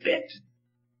that fit.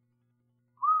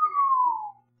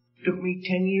 It took me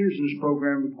 10 years in this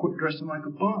program to quit dressing like a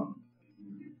bum.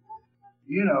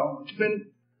 You know,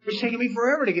 it's taken me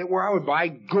forever to get where I would buy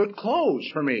good clothes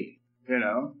for me, you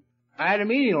know. I had a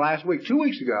meeting last week, 2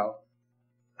 weeks ago.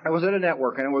 I was at a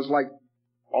network, and it was like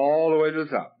all the way to the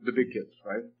top, the big kids,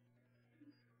 right?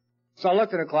 So I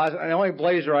looked in the closet, and the only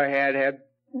blazer I had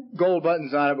gold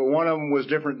buttons on it, but one of them was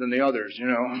different than the others, you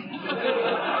know.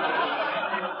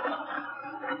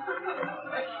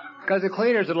 Because the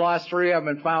cleaners had lost 3 of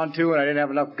them and found 2, and I didn't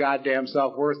have enough goddamn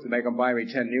self-worth to make them buy me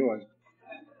 10 new ones.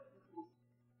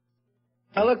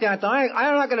 I looked at it,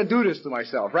 I'm not going to do this to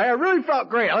myself, right? I really felt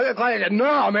great. I looked at the client and said,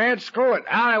 no, man, screw it.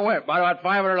 Out I went. Bought about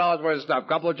 $500 worth of stuff.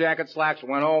 Couple of jackets, slacks,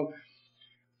 went home.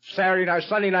 Sunday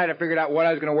night, I figured out what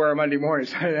I was going to wear Monday morning,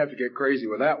 so I didn't have to get crazy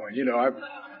with that one. You know,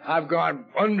 I've gone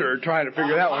under trying to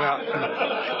figure that one out.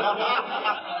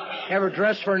 Ever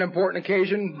dressed for an important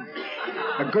occasion?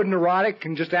 A good neurotic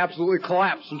can just absolutely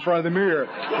collapse in front of the mirror.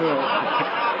 You know.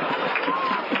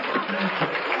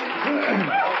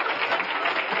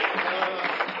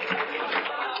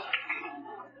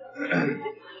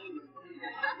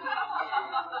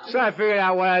 So I figured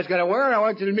out what I was going to wear, and I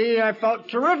went to the meeting, and I felt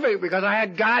terrific because I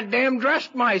had goddamn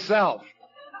dressed myself.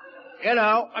 You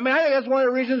know, I mean, I think that's one of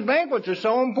the reasons banquets are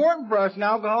so important for us in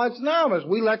Alcoholics Anonymous.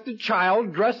 We let the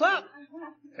child dress up.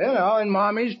 You know, in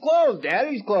mommy's clothes,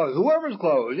 daddy's clothes, whoever's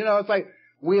clothes. You know, it's like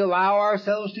we allow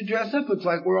ourselves to dress up. It's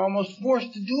like we're almost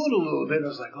forced to do it a little bit.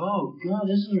 It's like, oh, God,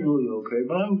 this is really okay,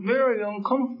 but I'm very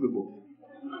uncomfortable.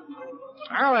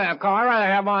 I'd rather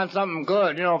have on something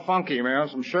good, you know, funky, man,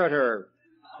 some shirt hair.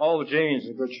 Old jeans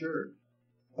and good shirt.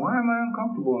 Why am I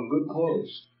uncomfortable in good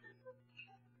clothes?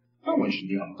 No one should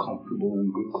be uncomfortable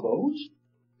in good clothes.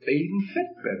 They even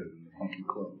fit better than the funky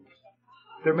clothes.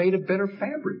 They're made of better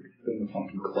fabric than the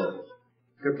funky clothes.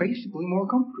 They're basically more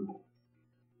comfortable.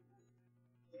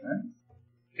 Huh?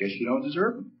 Guess you don't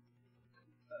deserve them.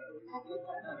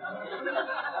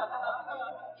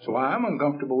 So I'm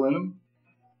uncomfortable in them.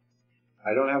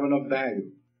 I don't have enough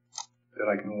value that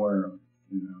I can wear them,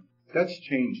 you know. That's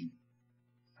changing.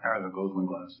 There goes my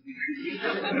glass.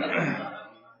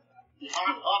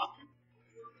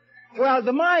 Well,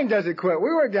 the mind doesn't quit. We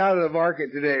were down to the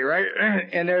market today, right?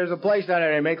 And there's a place down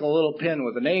there, they make a little pin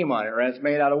with a name on it, right? It's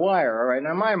made out of wire, all right?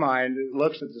 Now, my mind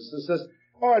looks at this and says,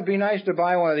 oh, it'd be nice to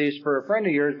buy one of these for a friend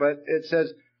of yours, but it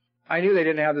says, I knew they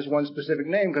didn't have this one specific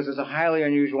name because it's a highly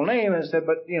unusual name, and it said,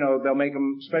 but, you know, they'll make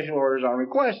them special orders on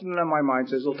request, and then my mind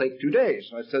says it'll take 2 days.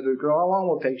 So I said to the girl, how long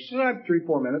will it take? She said,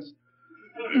 3-4 minutes.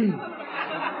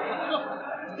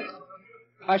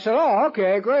 I said, oh,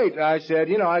 okay, great. I said,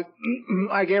 you know,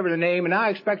 I gave her the name, and now I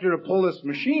expect her to pull this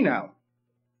machine out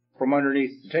from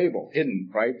underneath the table, hidden,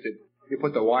 right? You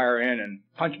put the wire in and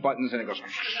punch buttons, and it goes,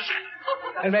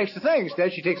 and makes the thing.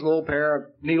 Instead, she takes a little pair of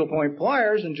needlepoint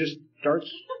pliers and just starts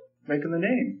making the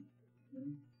name.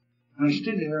 And I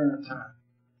stood there and I thought,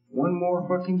 one more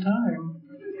fucking time,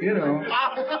 you know.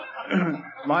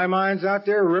 My mind's out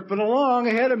there ripping along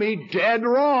ahead of me, dead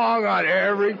wrong on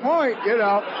every point, you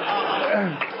know.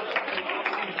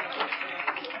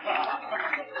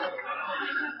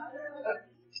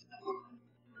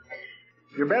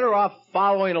 You're better off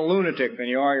following a lunatic than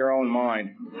you are your own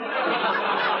mind.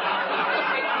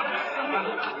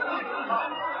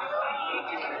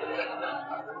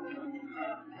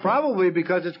 Probably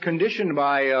because it's conditioned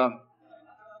by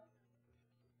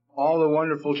all the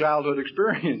wonderful childhood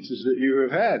experiences that you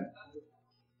have had.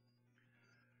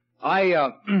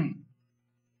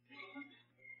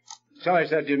 Somebody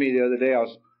said to me the other day,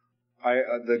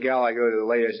 the gal I go to the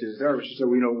latest is there, she said,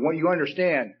 well, you know, you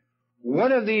understand,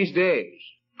 one of these days,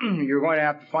 you're going to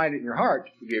have to find it in your heart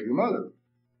to forgive your mother.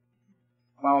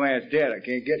 My old man's dead, I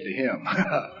can't get to him.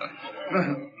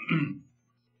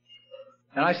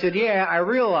 And I said, yeah, I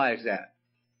realize that.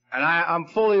 And I'm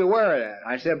fully aware of that.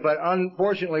 I said, but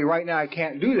unfortunately right now I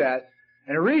can't do that.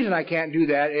 And the reason I can't do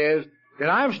that is that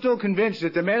I'm still convinced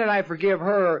that the minute I forgive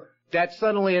her, that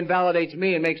suddenly invalidates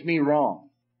me and makes me wrong.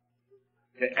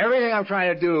 That everything I'm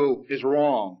trying to do is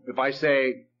wrong if I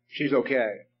say she's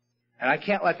okay. And I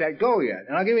can't let that go yet.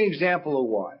 And I'll give you an example of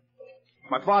why.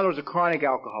 My father was a chronic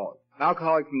alcoholic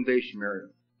from the day she married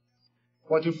him.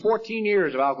 Went through 14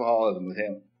 years of alcoholism with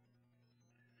him.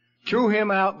 Threw him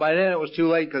out. By then it was too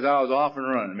late because I was off and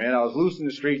running, man. I was loose in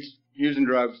the streets, using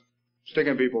drugs,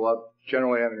 sticking people up,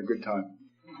 generally having a good time.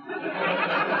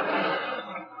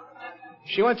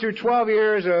 She went through 12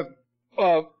 years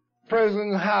of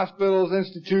prisons, hospitals,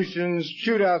 institutions,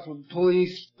 shootouts with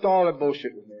police, all that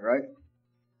bullshit with me, right?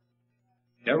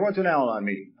 Never went to an al-anon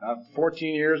meeting. Not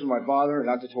 14 years with my father,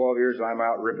 not the 12 years I'm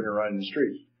out ripping and running the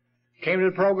streets. Came to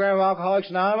the program of Alcoholics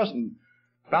Anonymous and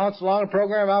bounced along the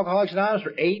program of Alcoholics Anonymous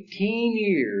for 18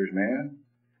 years, man.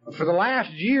 For the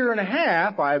last year and a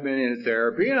half, I've been in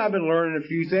therapy, and I've been learning a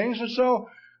few things, and so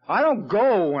I don't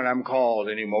go when I'm called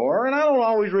anymore, and I don't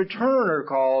always return her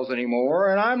calls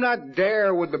anymore, and I'm not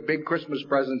there with the big Christmas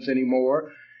presents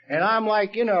anymore, and I'm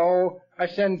like, you know, I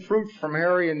send fruit from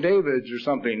Harry and David's or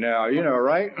something now, you know,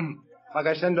 right? Like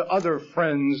I send to other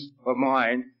friends of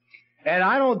mine, and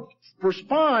I don't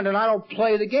respond, and I don't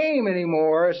play the game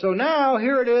anymore, so now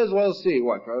here it is, well, let's see,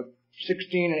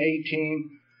 16 and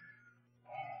 18,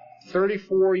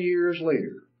 34 years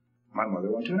later, my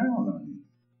mother went to an al-anon meeting.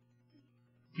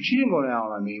 But she didn't go to an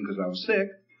al-anon meeting because I was sick.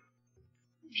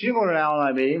 She didn't go to an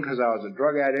al-anon meeting because I was a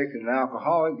drug addict and an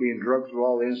alcoholic being drugged through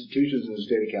all the institutions in the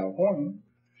state of California.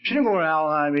 She didn't go to an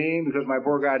al-anon meeting because my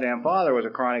poor goddamn father was a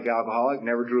chronic alcoholic,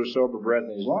 never drew a sober breath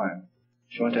in his life.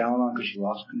 She went to al-anon because she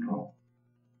lost control.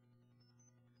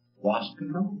 Lost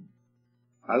control.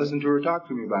 I listened to her talk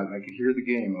to me about it, and I could hear the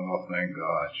game. Oh, thank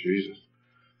God, Jesus.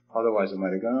 Otherwise, I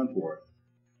might have gone for it.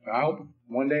 I hope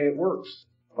one day it works.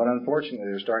 But unfortunately,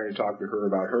 they're starting to talk to her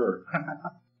about her.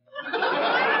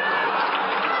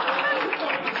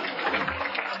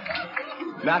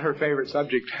 Not her favorite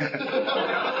subject.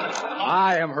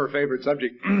 I am her favorite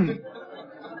subject.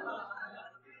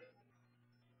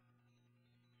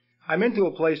 I'm into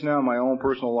a place now in my own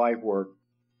personal life where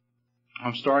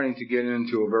I'm starting to get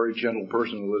into a very gentle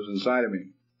person who lives inside of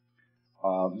me.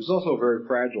 He's also a very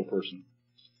fragile person.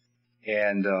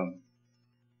 And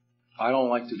I don't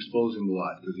like to expose him a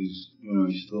lot because he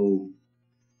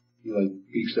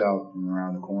peeks out from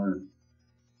around the corner.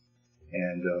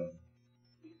 And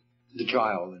the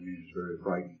child in me is very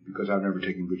frightened because I've never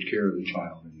taken good care of the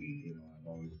child in me. You know, I've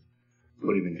always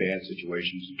put him in bad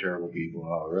situations and terrible people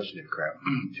and all the rest of that crap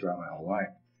throughout my whole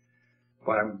life.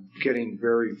 But I'm getting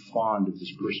very fond of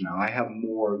this person now. I have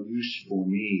more use for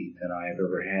me than I have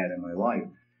ever had in my life.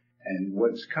 And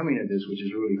what's coming at this, which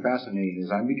is really fascinating,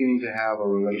 is I'm beginning to have a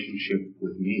relationship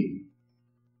with me.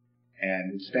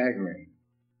 And it's staggering.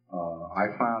 I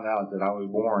found out that I was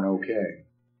born okay.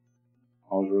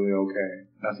 I was really okay.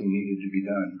 Nothing needed to be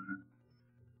done.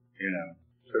 You know,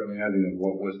 certainly nothing of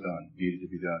what was done needed to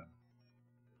be done.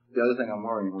 The other thing I'm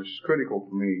learning, which is critical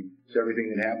for me, is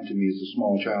everything that happened to me as a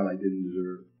small child I didn't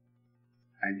deserve.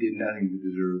 I did nothing to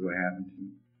deserve what happened to me.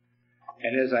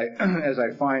 And as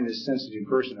I find this sensitive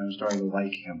person, I'm starting to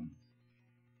like him.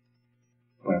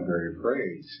 But I'm very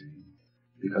afraid, see,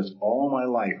 because all my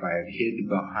life I have hid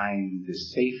behind the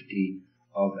safety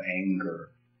of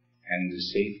anger and the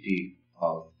safety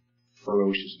of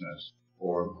ferociousness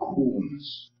or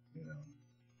coolness, you know.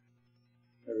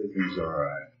 Everything's all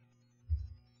right.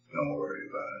 Don't worry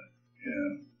about it, you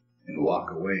know, and walk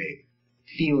away,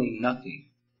 feeling nothing.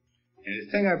 And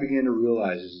the thing I began to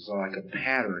realize is it's like a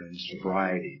pattern in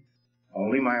sobriety.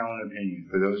 Only my own opinion.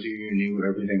 For those of you who knew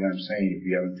everything I'm saying, if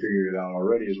you haven't figured it out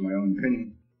already, is my own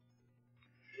opinion.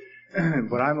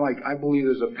 But I believe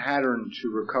there's a pattern to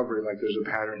recovery like there's a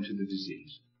pattern to the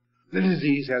disease. The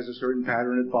disease has a certain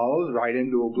pattern it follows right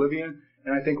into oblivion,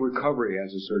 and I think recovery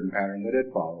has a certain pattern that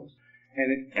it follows.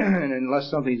 And unless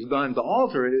something's done to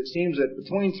alter it, it seems that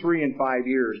between 3 and 5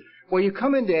 years, well, you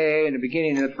come into AA in the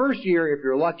beginning, in the first year, if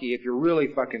you're lucky, if you're really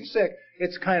fucking sick,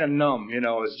 it's kind of numb,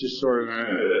 it's just sort of,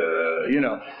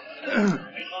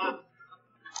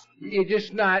 You're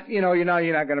just not, you're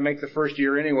not going to make the first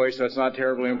year anyway, so it's not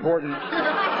terribly important.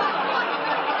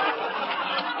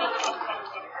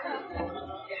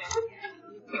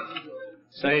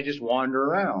 So you just wander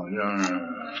around.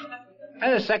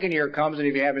 And the second year comes, and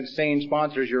if you have insane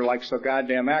sponsors, you're like so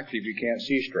goddamn active you can't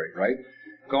see straight, right?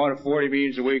 Going to 40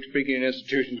 meetings a week, speaking in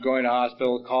institutions, going to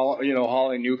hospitals,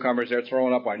 hauling newcomers there,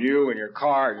 throwing up on you and your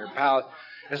car and your pals.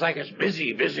 It's like it's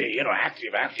busy,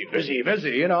 active, busy. Next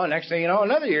thing you know,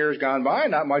 another year has gone by,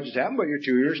 not much has happened, but you're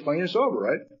 2 years clean and sober,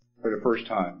 right? For the first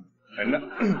time. And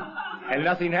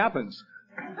nothing happens.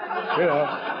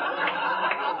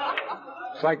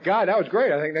 It's like, God, that was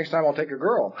great. I think next time I'll take a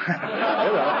girl.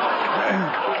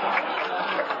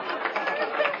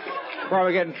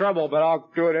 Probably get in trouble, but I'll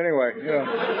do it anyway.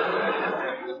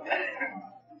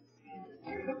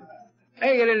 Then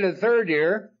you get into the third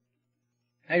year,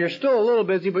 and you're still a little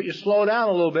busy, but you slow down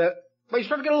a little bit, but you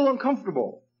start to get a little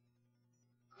uncomfortable.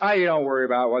 You don't worry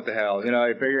about what the hell. You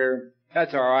figure,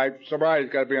 that's all right.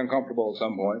 Sobriety's got to be uncomfortable at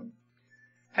some point.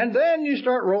 And then you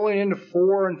start rolling into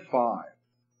 4 and 5.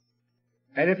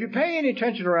 And if you pay any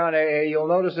attention around AA, you'll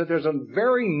notice that there's a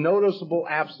very noticeable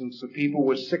absence of people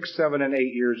with 6, 7, and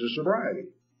 8 years of sobriety.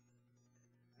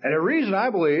 And the reason I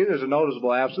believe there's a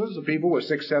noticeable absence of people with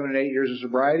 6, 7, and 8 years of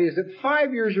sobriety is that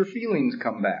 5 years your feelings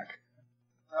come back.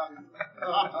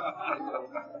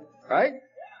 Right?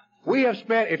 We have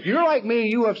spent, if you're like me,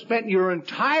 you have spent your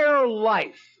entire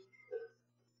life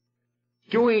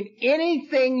doing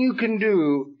anything you can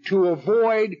do to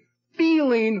avoid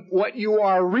feeling what you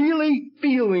are really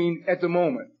feeling at the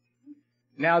moment.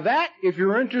 Now that, if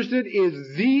you're interested,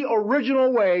 is the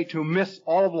original way to miss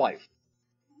all of life.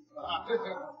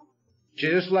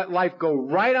 You just let life go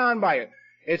right on by it.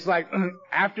 It's like,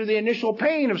 after the initial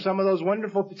pain of some of those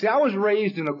wonderful... See, I was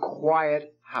raised in a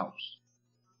quiet house.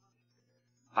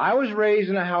 I was raised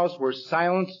in a house where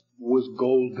silence was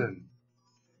golden.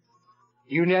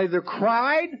 You neither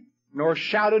cried nor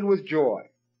shouted with joy.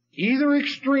 Either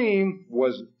extreme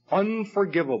was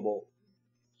unforgivable.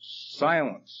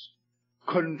 Silence.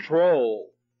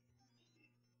 Control.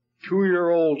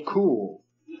 2-year-old cool.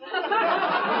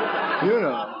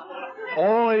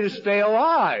 Only to stay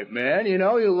alive, man. You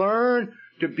learn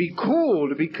to be cool,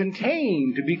 to be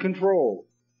contained, to be controlled.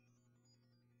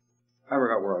 I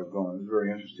forgot where I was going. It was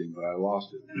very interesting, but I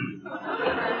lost it.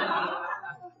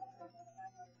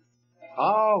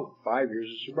 5 years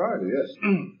of sobriety, yes.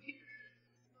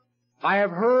 I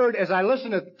have heard, as I listen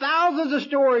to thousands of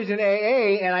stories in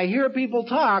AA, and I hear people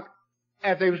talk,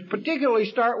 if they particularly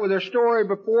start with their story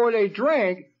before they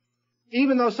drink,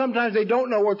 even though sometimes they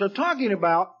don't know what they're talking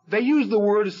about, they use the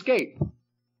word escape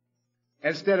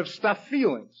instead of stuffed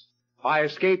feelings. I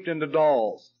escaped into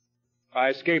dolls. I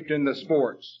escaped into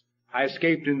sports. I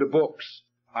escaped into books.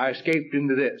 I escaped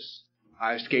into this.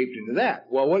 I escaped into that.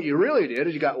 Well, what you really did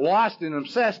is you got lost and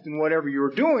obsessed in whatever you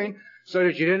were doing so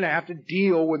that you didn't have to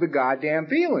deal with the goddamn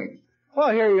feelings. Well,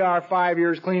 here you are 5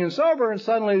 years clean and sober, and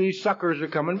suddenly these suckers are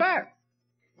coming back.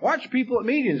 Watch people at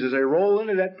meetings as they roll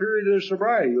into that period of their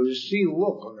sobriety. You'll just see the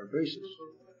look on their faces.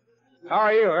 How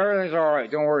are you? Everything's all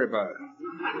right. Don't worry about it.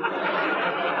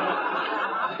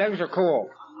 Things are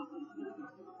cool.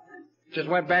 Just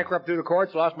went bankrupt through the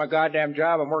courts, lost my goddamn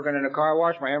job. I'm working in a car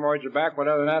wash. My hemorrhoids are back, but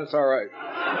other than that, it's all right.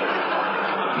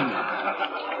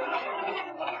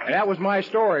 And that was my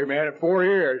story, man, at 4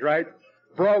 years, right?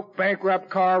 Broke, bankrupt,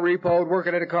 car repoed,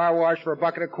 working at a car wash for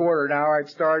 $1.25 an hour. I'd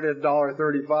started at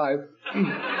 $1.35.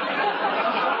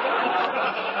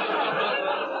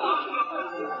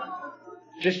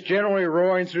 Just generally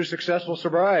roaring through successful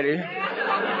sobriety.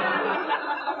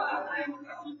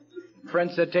 Friend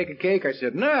said, take a cake. I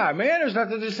said, nah, man, there's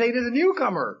nothing to say to the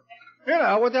newcomer.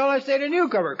 What the hell I say to a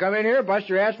newcomer? Come in here, bust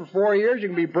your ass for 4 years. You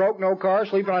can be broke, no car,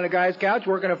 sleeping on a guy's couch,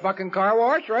 working a fucking car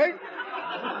wash, right?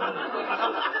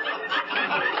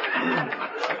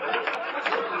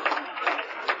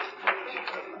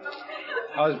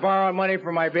 I was borrowing money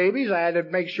for my babies. I had to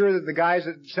make sure that the guys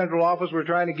at the central office were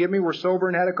trying to give me were sober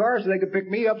and had a car so they could pick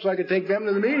me up so I could take them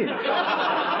to the meeting.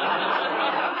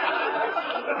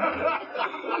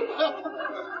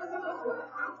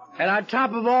 And on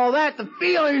top of all that, the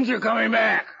feelings are coming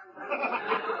back.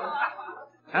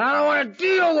 And I don't want to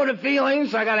deal with the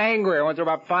feelings, so I got angry. I went through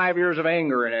about 5 years of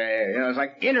anger in AA. You know, it's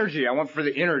like energy. I went for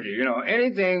the energy, you know,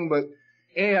 anything but,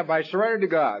 yeah, I surrendered to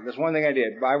God. That's one thing I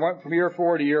did. I went from year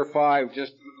 4 to year 5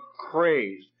 just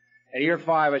crazed. At year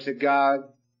 5, I said, God,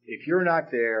 if you're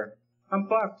not there, I'm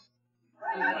fucked.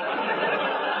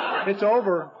 It's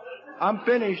over. I'm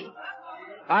finished.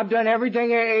 I've done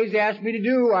everything AA's asked me to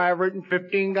do. I've written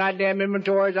 15 goddamn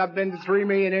inventories. I've been to 3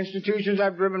 million institutions.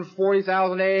 I've driven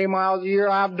 40,000 AA miles a year.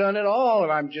 I've done it all,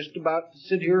 and I'm just about to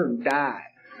sit here and die.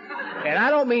 And I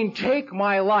don't mean take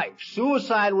my life.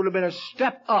 Suicide would have been a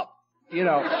step up. You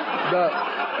know,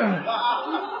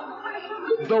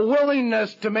 the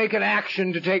willingness to make an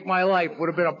action to take my life would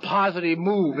have been a positive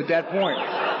move at that point.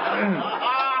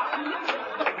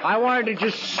 I wanted to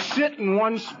just sit in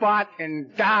one spot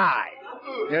and die.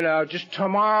 You know, just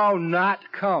tomorrow not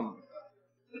come.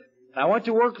 I went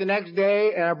to work the next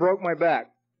day and I broke my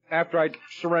back after I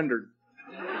surrendered.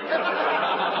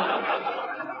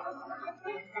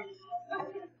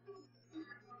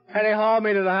 And they hauled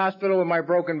me to the hospital with my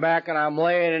broken back, and I'm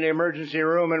laying in the emergency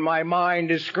room, and my mind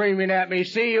is screaming at me,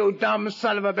 see, you dumb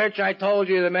son of a bitch, I told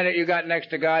you the minute you got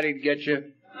next to God, he'd get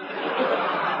you.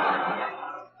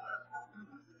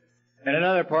 And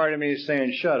another part of me is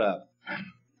saying, shut up.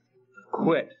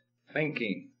 Quit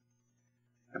thinking.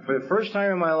 And for the first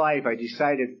time in my life, I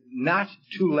decided not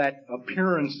to let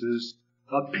appearances,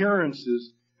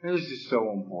 this is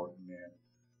so important, man,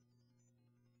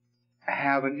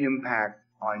 have an impact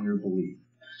on your belief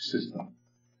system.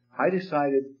 I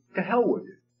decided to hell with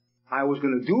it. I was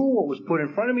going to do what was put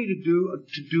in front of me to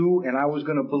do, and I was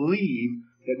going to believe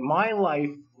that my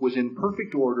life was in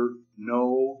perfect order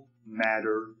no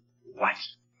matter what.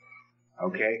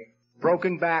 Okay?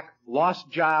 Broken back, lost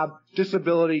job,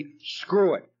 disability,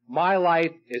 screw it. My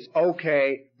life is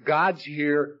okay. God's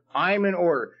here. I'm in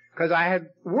order. Because I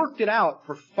had worked it out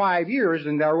for 5 years,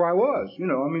 and there I was. You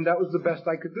know, I mean, that was the best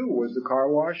I could do, was the car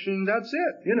wash, and that's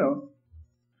it, you know.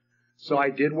 So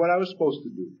I did what I was supposed to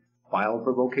do. Filed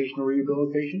for vocational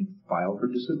rehabilitation, filed for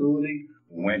disability,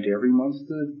 went every month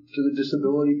to the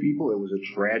disability people. It was a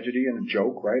tragedy and a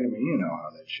joke, right? I mean, you know how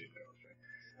that shit goes.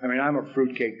 Right? I mean, I'm a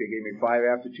fruitcake. They gave me 5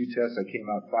 aptitude tests. I came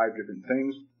out 5 different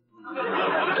things.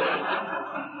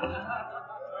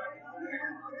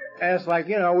 And it's like,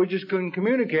 you know, we just couldn't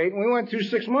communicate. And we went through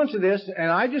 6 months of this,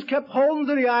 and I just kept holding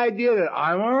to the idea that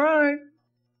I'm all right.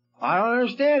 I don't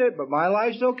understand it, but my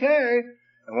life's okay.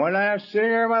 And one night I'm sitting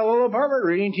there in my little apartment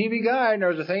reading TV Guide, and there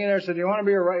was a thing in there that said, "You want to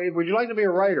be a writer? Would you like to be a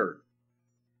writer?"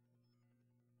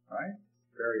 Right?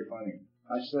 Very funny.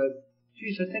 I said,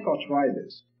 "Geez, I think I'll try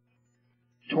this."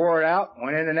 Tore it out.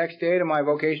 Went in the next day to my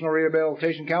vocational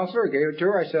rehabilitation counselor. Gave it to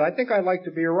her. I said, "I think I'd like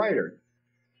to be a writer."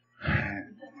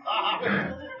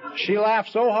 She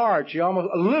laughed so hard, she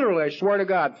almost, literally, I swear to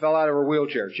God, fell out of her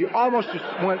wheelchair. She almost just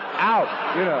went out,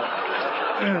 you know.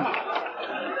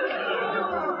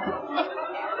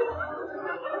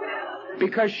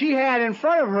 Because she had in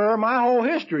front of her my whole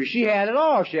history. She had it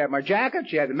all. She had my jacket,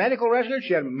 she had the medical record,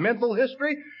 she had mental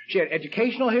history, she had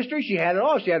educational history, she had it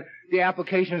all. She had the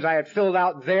applications I had filled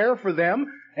out there for them,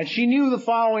 and she knew the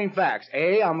following facts.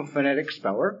 A, I'm a phonetic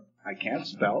speller. I can't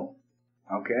spell.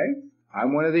 Okay?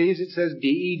 I'm one of these that says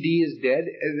D-E-D is dead.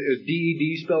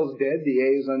 D-E-D spells dead. The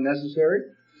A is unnecessary.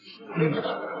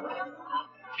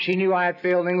 She knew I had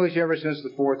failed English ever since the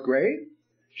 4th grade.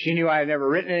 She knew I had never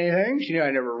written anything. She knew I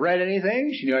had never read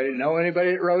anything. She knew I didn't know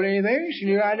anybody that wrote anything. She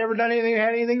knew I had never done anything that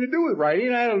had anything to do with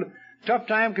writing. I had a tough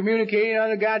time communicating on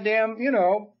the goddamn, you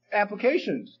know,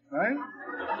 applications, right?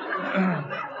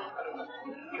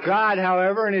 God,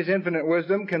 however, in His infinite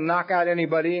wisdom, can knock out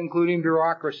anybody, including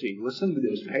bureaucracy. Listen to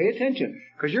this. Pay attention.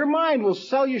 Because your mind will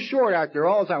sell you short out there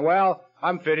all the time. Well,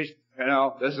 I'm finished. You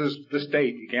know, this is the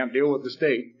state. You can't deal with the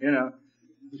state. You know.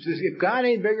 If God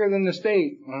ain't bigger than the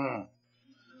state,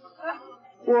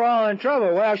 we're all in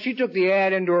trouble. Well, she took the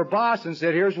ad into her boss and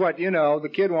said, here's what, you know, the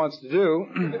kid wants to do.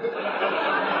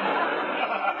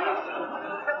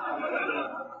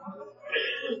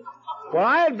 Well,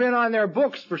 I had been on their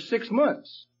books for 6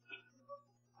 months.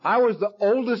 I was the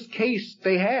oldest case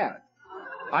they had.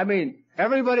 I mean,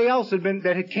 everybody else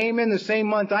that came in the same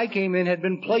month I came in had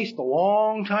been placed a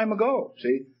long time ago.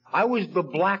 See? I was the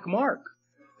black mark.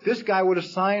 This guy would have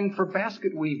signed for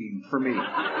basket weaving for me.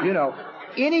 You know,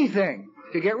 anything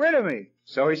to get rid of me.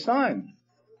 So he signed.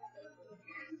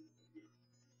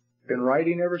 Been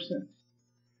writing ever since.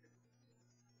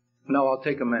 No, I'll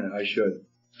take a minute. I should.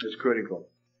 It's critical.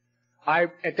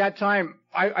 At that time,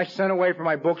 I sent away for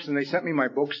my books, and they sent me my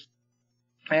books.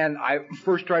 And I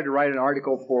first tried to write an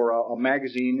article for a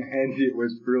magazine, and it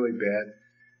was really bad.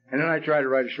 And then I tried to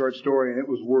write a short story, and it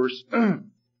was worse.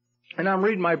 And I'm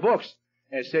reading my books,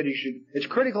 and it said it's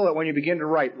critical that when you begin to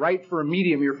write for a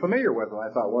medium you're familiar with. And I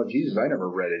thought, well, Jesus, I never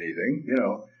read anything,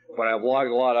 but I've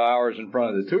logged a lot of hours in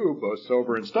front of the tube, both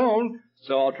sober and stoned,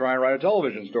 so I'll try and write a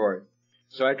television story.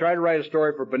 So I tried to write a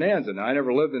story for Bonanza. Now, I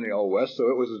never lived in the Old West, so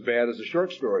it was as bad as a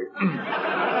short story.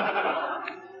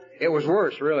 It was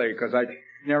worse, really, because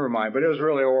never mind, but it was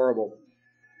really horrible.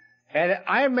 And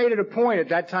I made it a point at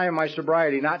that time in my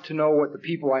sobriety not to know what the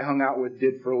people I hung out with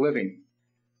did for a living,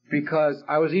 because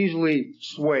I was easily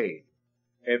swayed.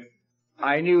 If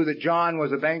I knew that John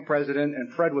was a bank president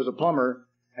and Fred was a plumber,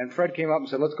 and Fred came up and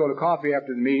said, let's go to coffee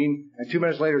after the meeting, and 2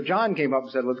 minutes later John came up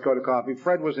and said, let's go to coffee,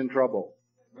 Fred was in trouble,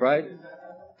 right?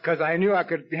 Because I knew I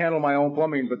could handle my own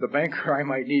plumbing, but the banker I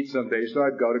might need someday, so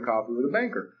I'd go to coffee with the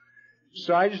banker.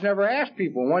 So I just never asked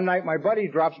people. One night my buddy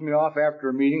drops me off after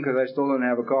a meeting because I still didn't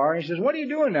have a car, and he says, what are you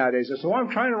doing nowadays? I said, well, I'm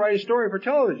trying to write a story for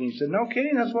television. He said, no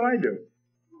kidding, that's what I do.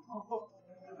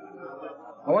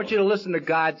 I want you to listen to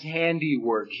God's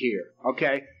handiwork here,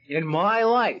 okay? In my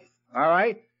life, all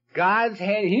right? God's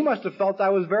hand, he must have felt I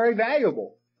was very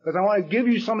valuable, because I want to give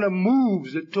you some of the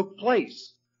moves that took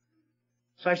place.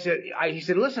 So he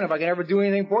said, listen, if I can ever do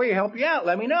anything for you, help you out,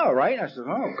 let me know, right? I said,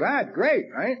 oh, God, great,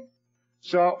 right?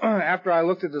 So after I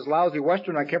looked at this lousy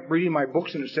Western, I kept reading my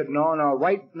books, and it said, no,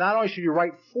 not only should you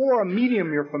write for a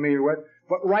medium you're familiar with,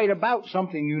 but write about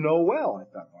something you know well. I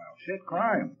thought, well, shit,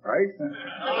 crime, right?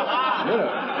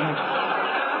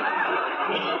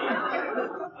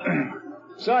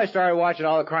 So I started watching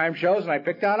all the crime shows, and I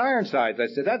picked out Ironsides. I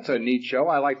said, that's a neat show.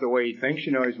 I like the way he thinks.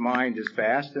 His mind is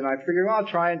fast. And I figured, well, I'll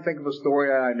try and think of a story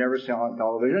that I'd never seen on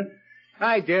television.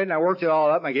 I did, and I worked it all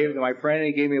up, and I gave it to my friend, and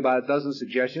he gave me about a dozen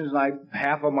suggestions, and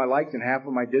half of them I liked and half of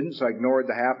them I didn't, so I ignored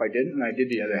the half I didn't, and I did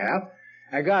the other half.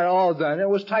 I got it all done. It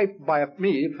was typed by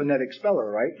me, a phonetic speller,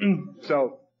 right?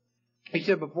 So he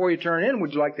said, before you turn in,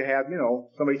 would you like to have,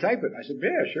 somebody type it? I said,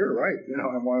 yeah, sure, right.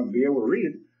 I want to be able to read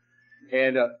it.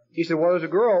 And he said, well, there's a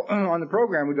girl on the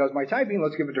program who does my typing.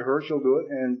 Let's give it to her. She'll do it.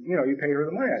 And, you pay her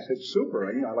the money. I said, super.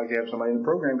 I'd like to have somebody in the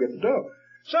program get the dough.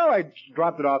 So I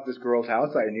dropped it off at this girl's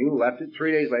house. I knew, left it.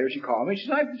 3 days later, she called me. She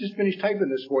said, I've just finished typing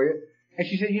this for you. And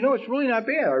she said, it's really not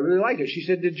bad. I really like it. She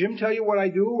said, did Jim tell you what I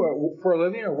do for a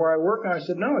living or where I work? And I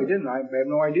said, no, he didn't. I have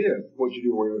no idea what you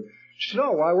do where you work. She said,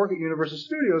 oh, well, I work at Universal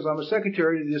Studios. I'm a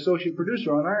secretary to the associate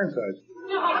producer on Ironsides.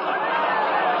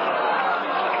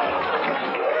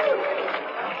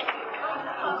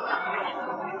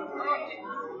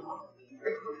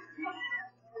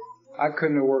 I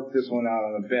couldn't have worked this one out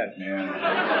on a bet, man.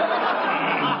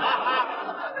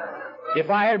 If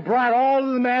I had brought all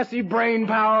of the massive brain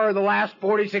power of the last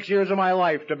 46 years of my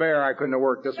life to bear, I couldn't have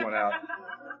worked this one out.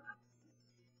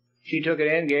 She took it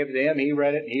in, gave it to him, he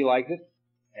read it, he liked it,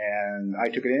 and I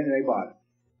took it in and they bought it.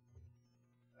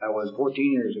 That was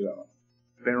 14 years ago.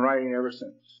 Been writing ever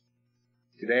since.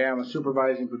 Today I'm a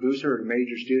supervising producer at a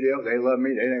major studio. They love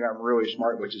me. They think I'm really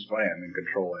smart, which is funny. I'm in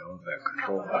control. I love that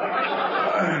control.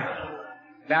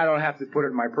 Now I don't have to put it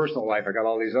in my personal life. I got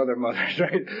all these other mothers,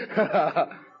 right?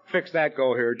 Fix that,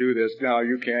 go here, do this. No,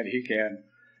 you can't, he can.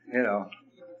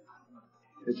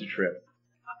 It's a trip.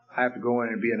 I have to go in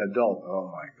and be an adult.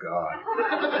 Oh, my God.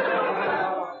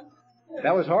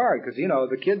 That was hard because,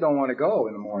 the kid don't want to go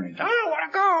in the morning. I don't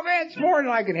want to go, man. It's more than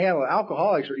I can handle.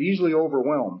 Alcoholics are easily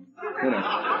overwhelmed.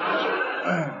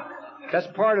 That's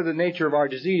part of the nature of our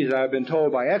disease, I've been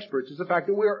told by experts, is the fact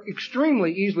that we are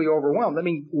extremely easily overwhelmed. I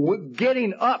mean,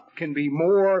 getting up can be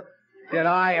more than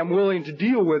I am willing to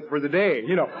deal with for the day.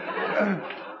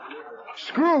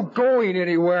 Screw going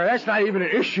anywhere. That's not even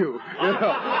an issue.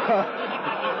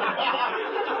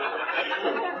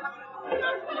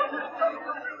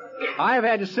 I have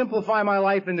had to simplify my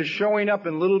life into showing up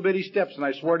in little bitty steps, and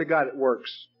I swear to God it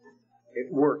works.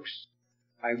 It works.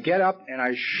 I get up and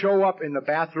I show up in the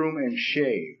bathroom and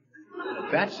shave.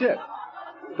 That's it.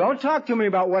 Don't talk to me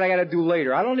about what I got to do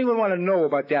later. I don't even want to know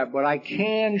about that, but I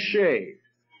can shave.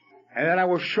 And then I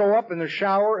will show up in the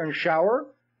shower and shower.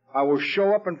 I will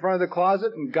show up in front of the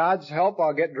closet, and God's help,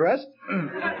 I'll get dressed.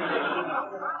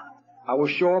 I will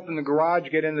show up in the garage,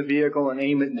 get in the vehicle, and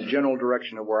aim it in the general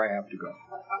direction of where I have to go.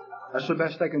 That's the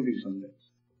best I can do some days,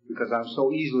 because I'm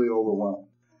so easily overwhelmed.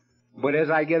 But as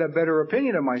I get a better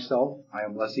opinion of myself, I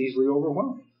am less easily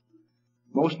overwhelmed.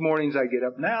 Most mornings I get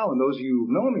up now, and those of you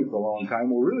who've known me for a long time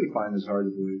will really find this hard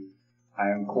to believe.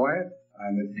 I am quiet,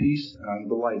 I'm at peace, and I'm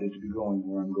delighted to be going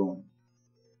where I'm going.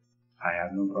 I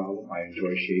have no problem. I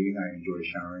enjoy shaving, I enjoy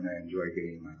showering, I enjoy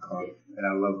getting in my car, and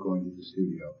I love going to the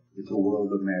studio. It's a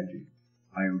world of magic.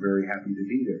 I am very happy to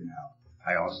be there now.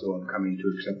 I also am coming to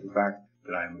accept the fact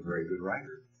that I am a very good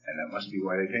writer. And that must be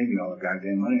why they pay me all the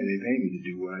goddamn money they pay me to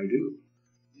do what I do.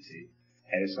 You see?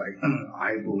 And it's like,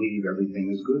 I believe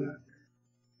everything is good out there.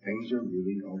 Things are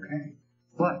really okay.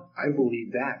 But I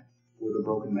believe that with a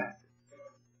broken back.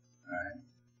 All right?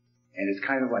 And it's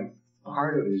kind of like,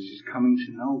 part of it is just coming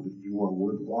to know that you are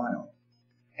worthwhile.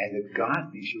 And that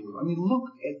God thinks you're worthwhile. I mean, look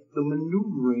at the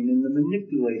maneuvering and the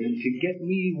manipulating to get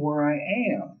me where I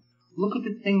am. Look at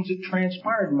the things that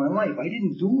transpired in my life. I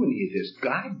didn't do any of this.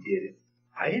 God did it.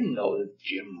 I didn't know that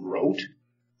Jim wrote.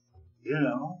 You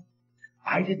know?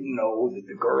 I didn't know that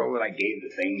the girl that I gave the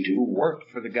thing to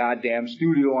worked for the goddamn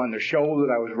studio on the show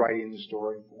that I was writing the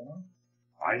story for.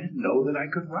 I didn't know that I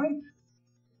could write.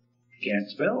 Can't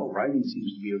spell. Writing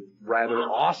seems to be a rather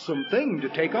awesome thing to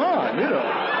take on, you know.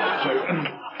 So,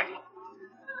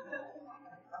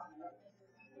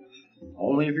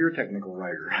 only if you're a technical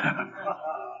writer.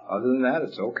 Other than that,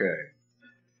 it's okay.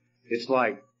 It's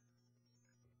like,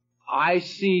 I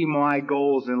see my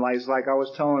goals in life. It's like I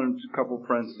was telling a couple of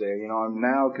friends today, you know, I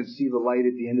now can see the light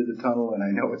at the end of the tunnel, and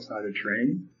I know it's not a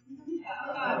train.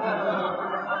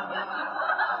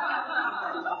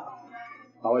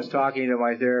 I was talking to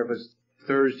my therapist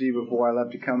Thursday before I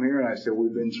left to come here, and I said,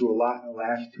 we've been through a lot in the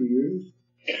last 2 years.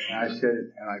 And I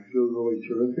said, and I feel really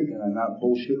terrific, and I'm not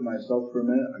bullshitting myself for a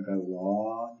minute. I got a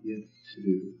lot yet to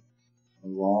do. A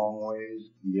long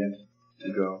ways yet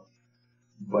to go.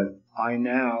 But I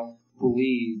now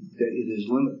believe that it is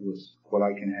limitless what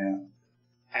I can have.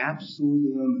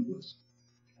 Absolutely limitless.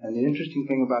 And the interesting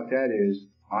thing about that is,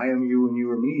 I am you and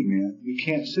you are me, man. You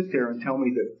can't sit there and tell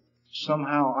me that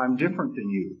somehow I'm different than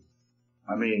you.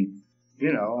 I mean,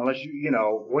 you know, unless you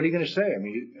know, what are you going to say? I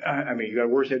mean, you got a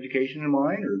worse education than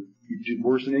mine, or you did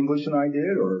worse in English than I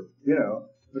did, or, you know,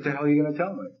 what the hell are you going to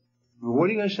tell me? What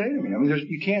are you going to say to me? I mean,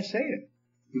 you can't say it.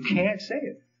 You can't say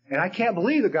it. And I can't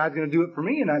believe that God's going to do it for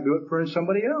me and not do it for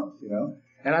somebody else, you know.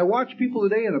 And I watch people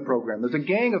today in the program. There's a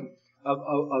gang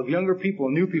of younger people,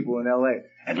 new people in L.A.,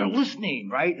 and they're listening,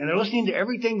 right? And they're listening to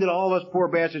everything that all of us poor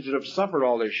bastards that have suffered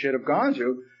all this shit have gone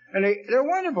through. And they're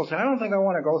wonderful. So I don't think I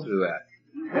want to go through that.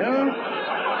 You know?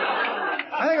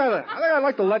 I think I'd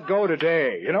like to let go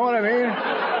today. You know what I mean?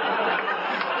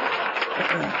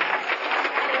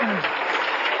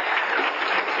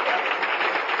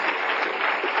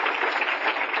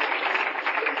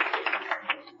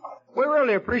 We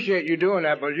really appreciate you doing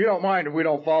that, but you don't mind if we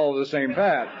don't follow the same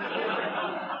path.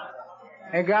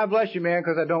 And God bless you, man,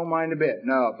 because I don't mind a bit.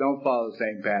 No, don't follow the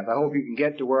same path. I hope you can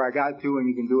get to where I got to, and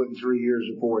you can do it in 3 years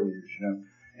or 4 years, you know.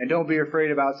 And don't be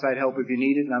afraid of outside help if you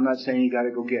need it, and I'm not saying you got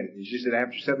to go get it. It's just that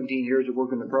after 17 years of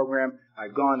working the program,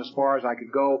 I've gone as far as I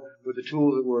could go with the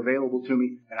tools that were available to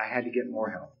me, and I had to get more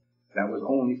help. That was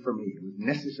only for me. It was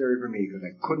necessary for me because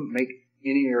I couldn't make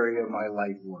any area of my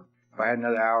life work. If I had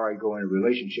another hour, I'd go into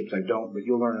relationships. I don't, but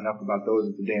you'll learn enough about those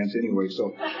at the dance anyway,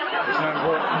 so it's not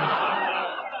important.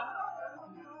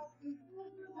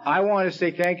 I want to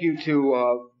say thank you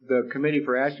to the committee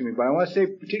for asking me, but I want to say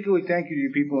particularly thank you to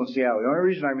you people in Seattle. The only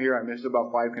reason I'm here, I missed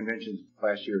about 5 conventions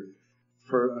last year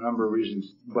for a number of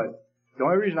reasons, but the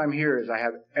only reason I'm here is I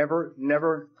have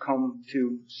never come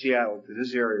to Seattle, to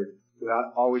this area,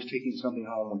 without always taking something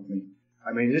home with me.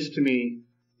 I mean, this to me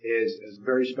is a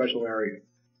very special area,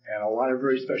 and a lot of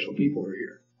very special people are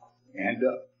here. And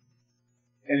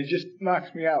it just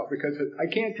knocks me out because I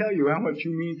can't tell you how much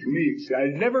you mean to me. See,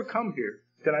 I'd never come here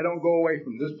that I don't go away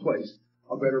from this place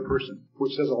a better person,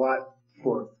 which says a lot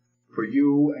for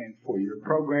you and for your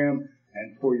program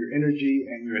and for your energy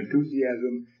and your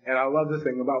enthusiasm. And I love the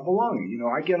thing about belonging. You know,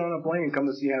 I get on a plane and come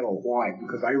to Seattle. Why?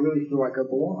 Because I really feel like I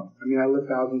belong. I mean, I live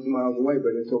thousands of miles away,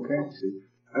 but it's okay. See,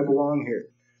 I belong here.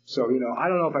 So, you know, I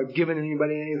don't know if I've given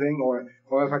anybody anything or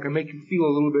if I can make you feel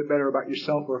a little bit better about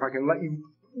yourself, or if I can let you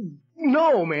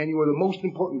know, man, you are the most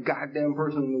important goddamn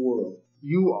person in the world.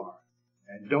 You are.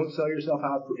 And don't sell yourself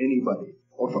out for anybody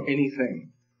or for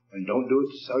anything. And don't do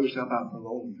it to sell yourself out for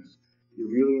loneliness. You're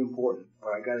really important.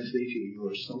 But I gotta say to you, you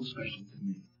are so special to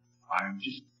me. I'm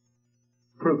just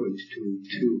privileged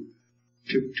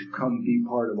to come be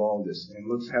part of all this. And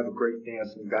let's have a great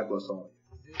dance, and God bless all of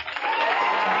you.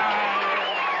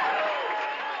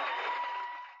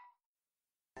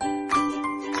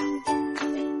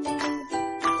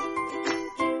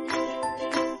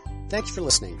 Thanks for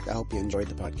listening. I hope you enjoyed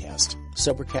the podcast.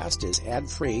 Sobercast is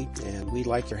ad-free, and we'd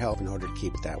like your help in order to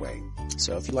keep it that way.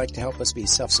 So if you'd like to help us be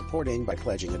self-supporting by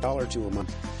pledging $1 or $2 a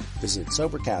month, visit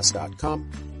Sobercast.com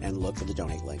and look for the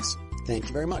donate links. Thank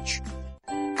you very much.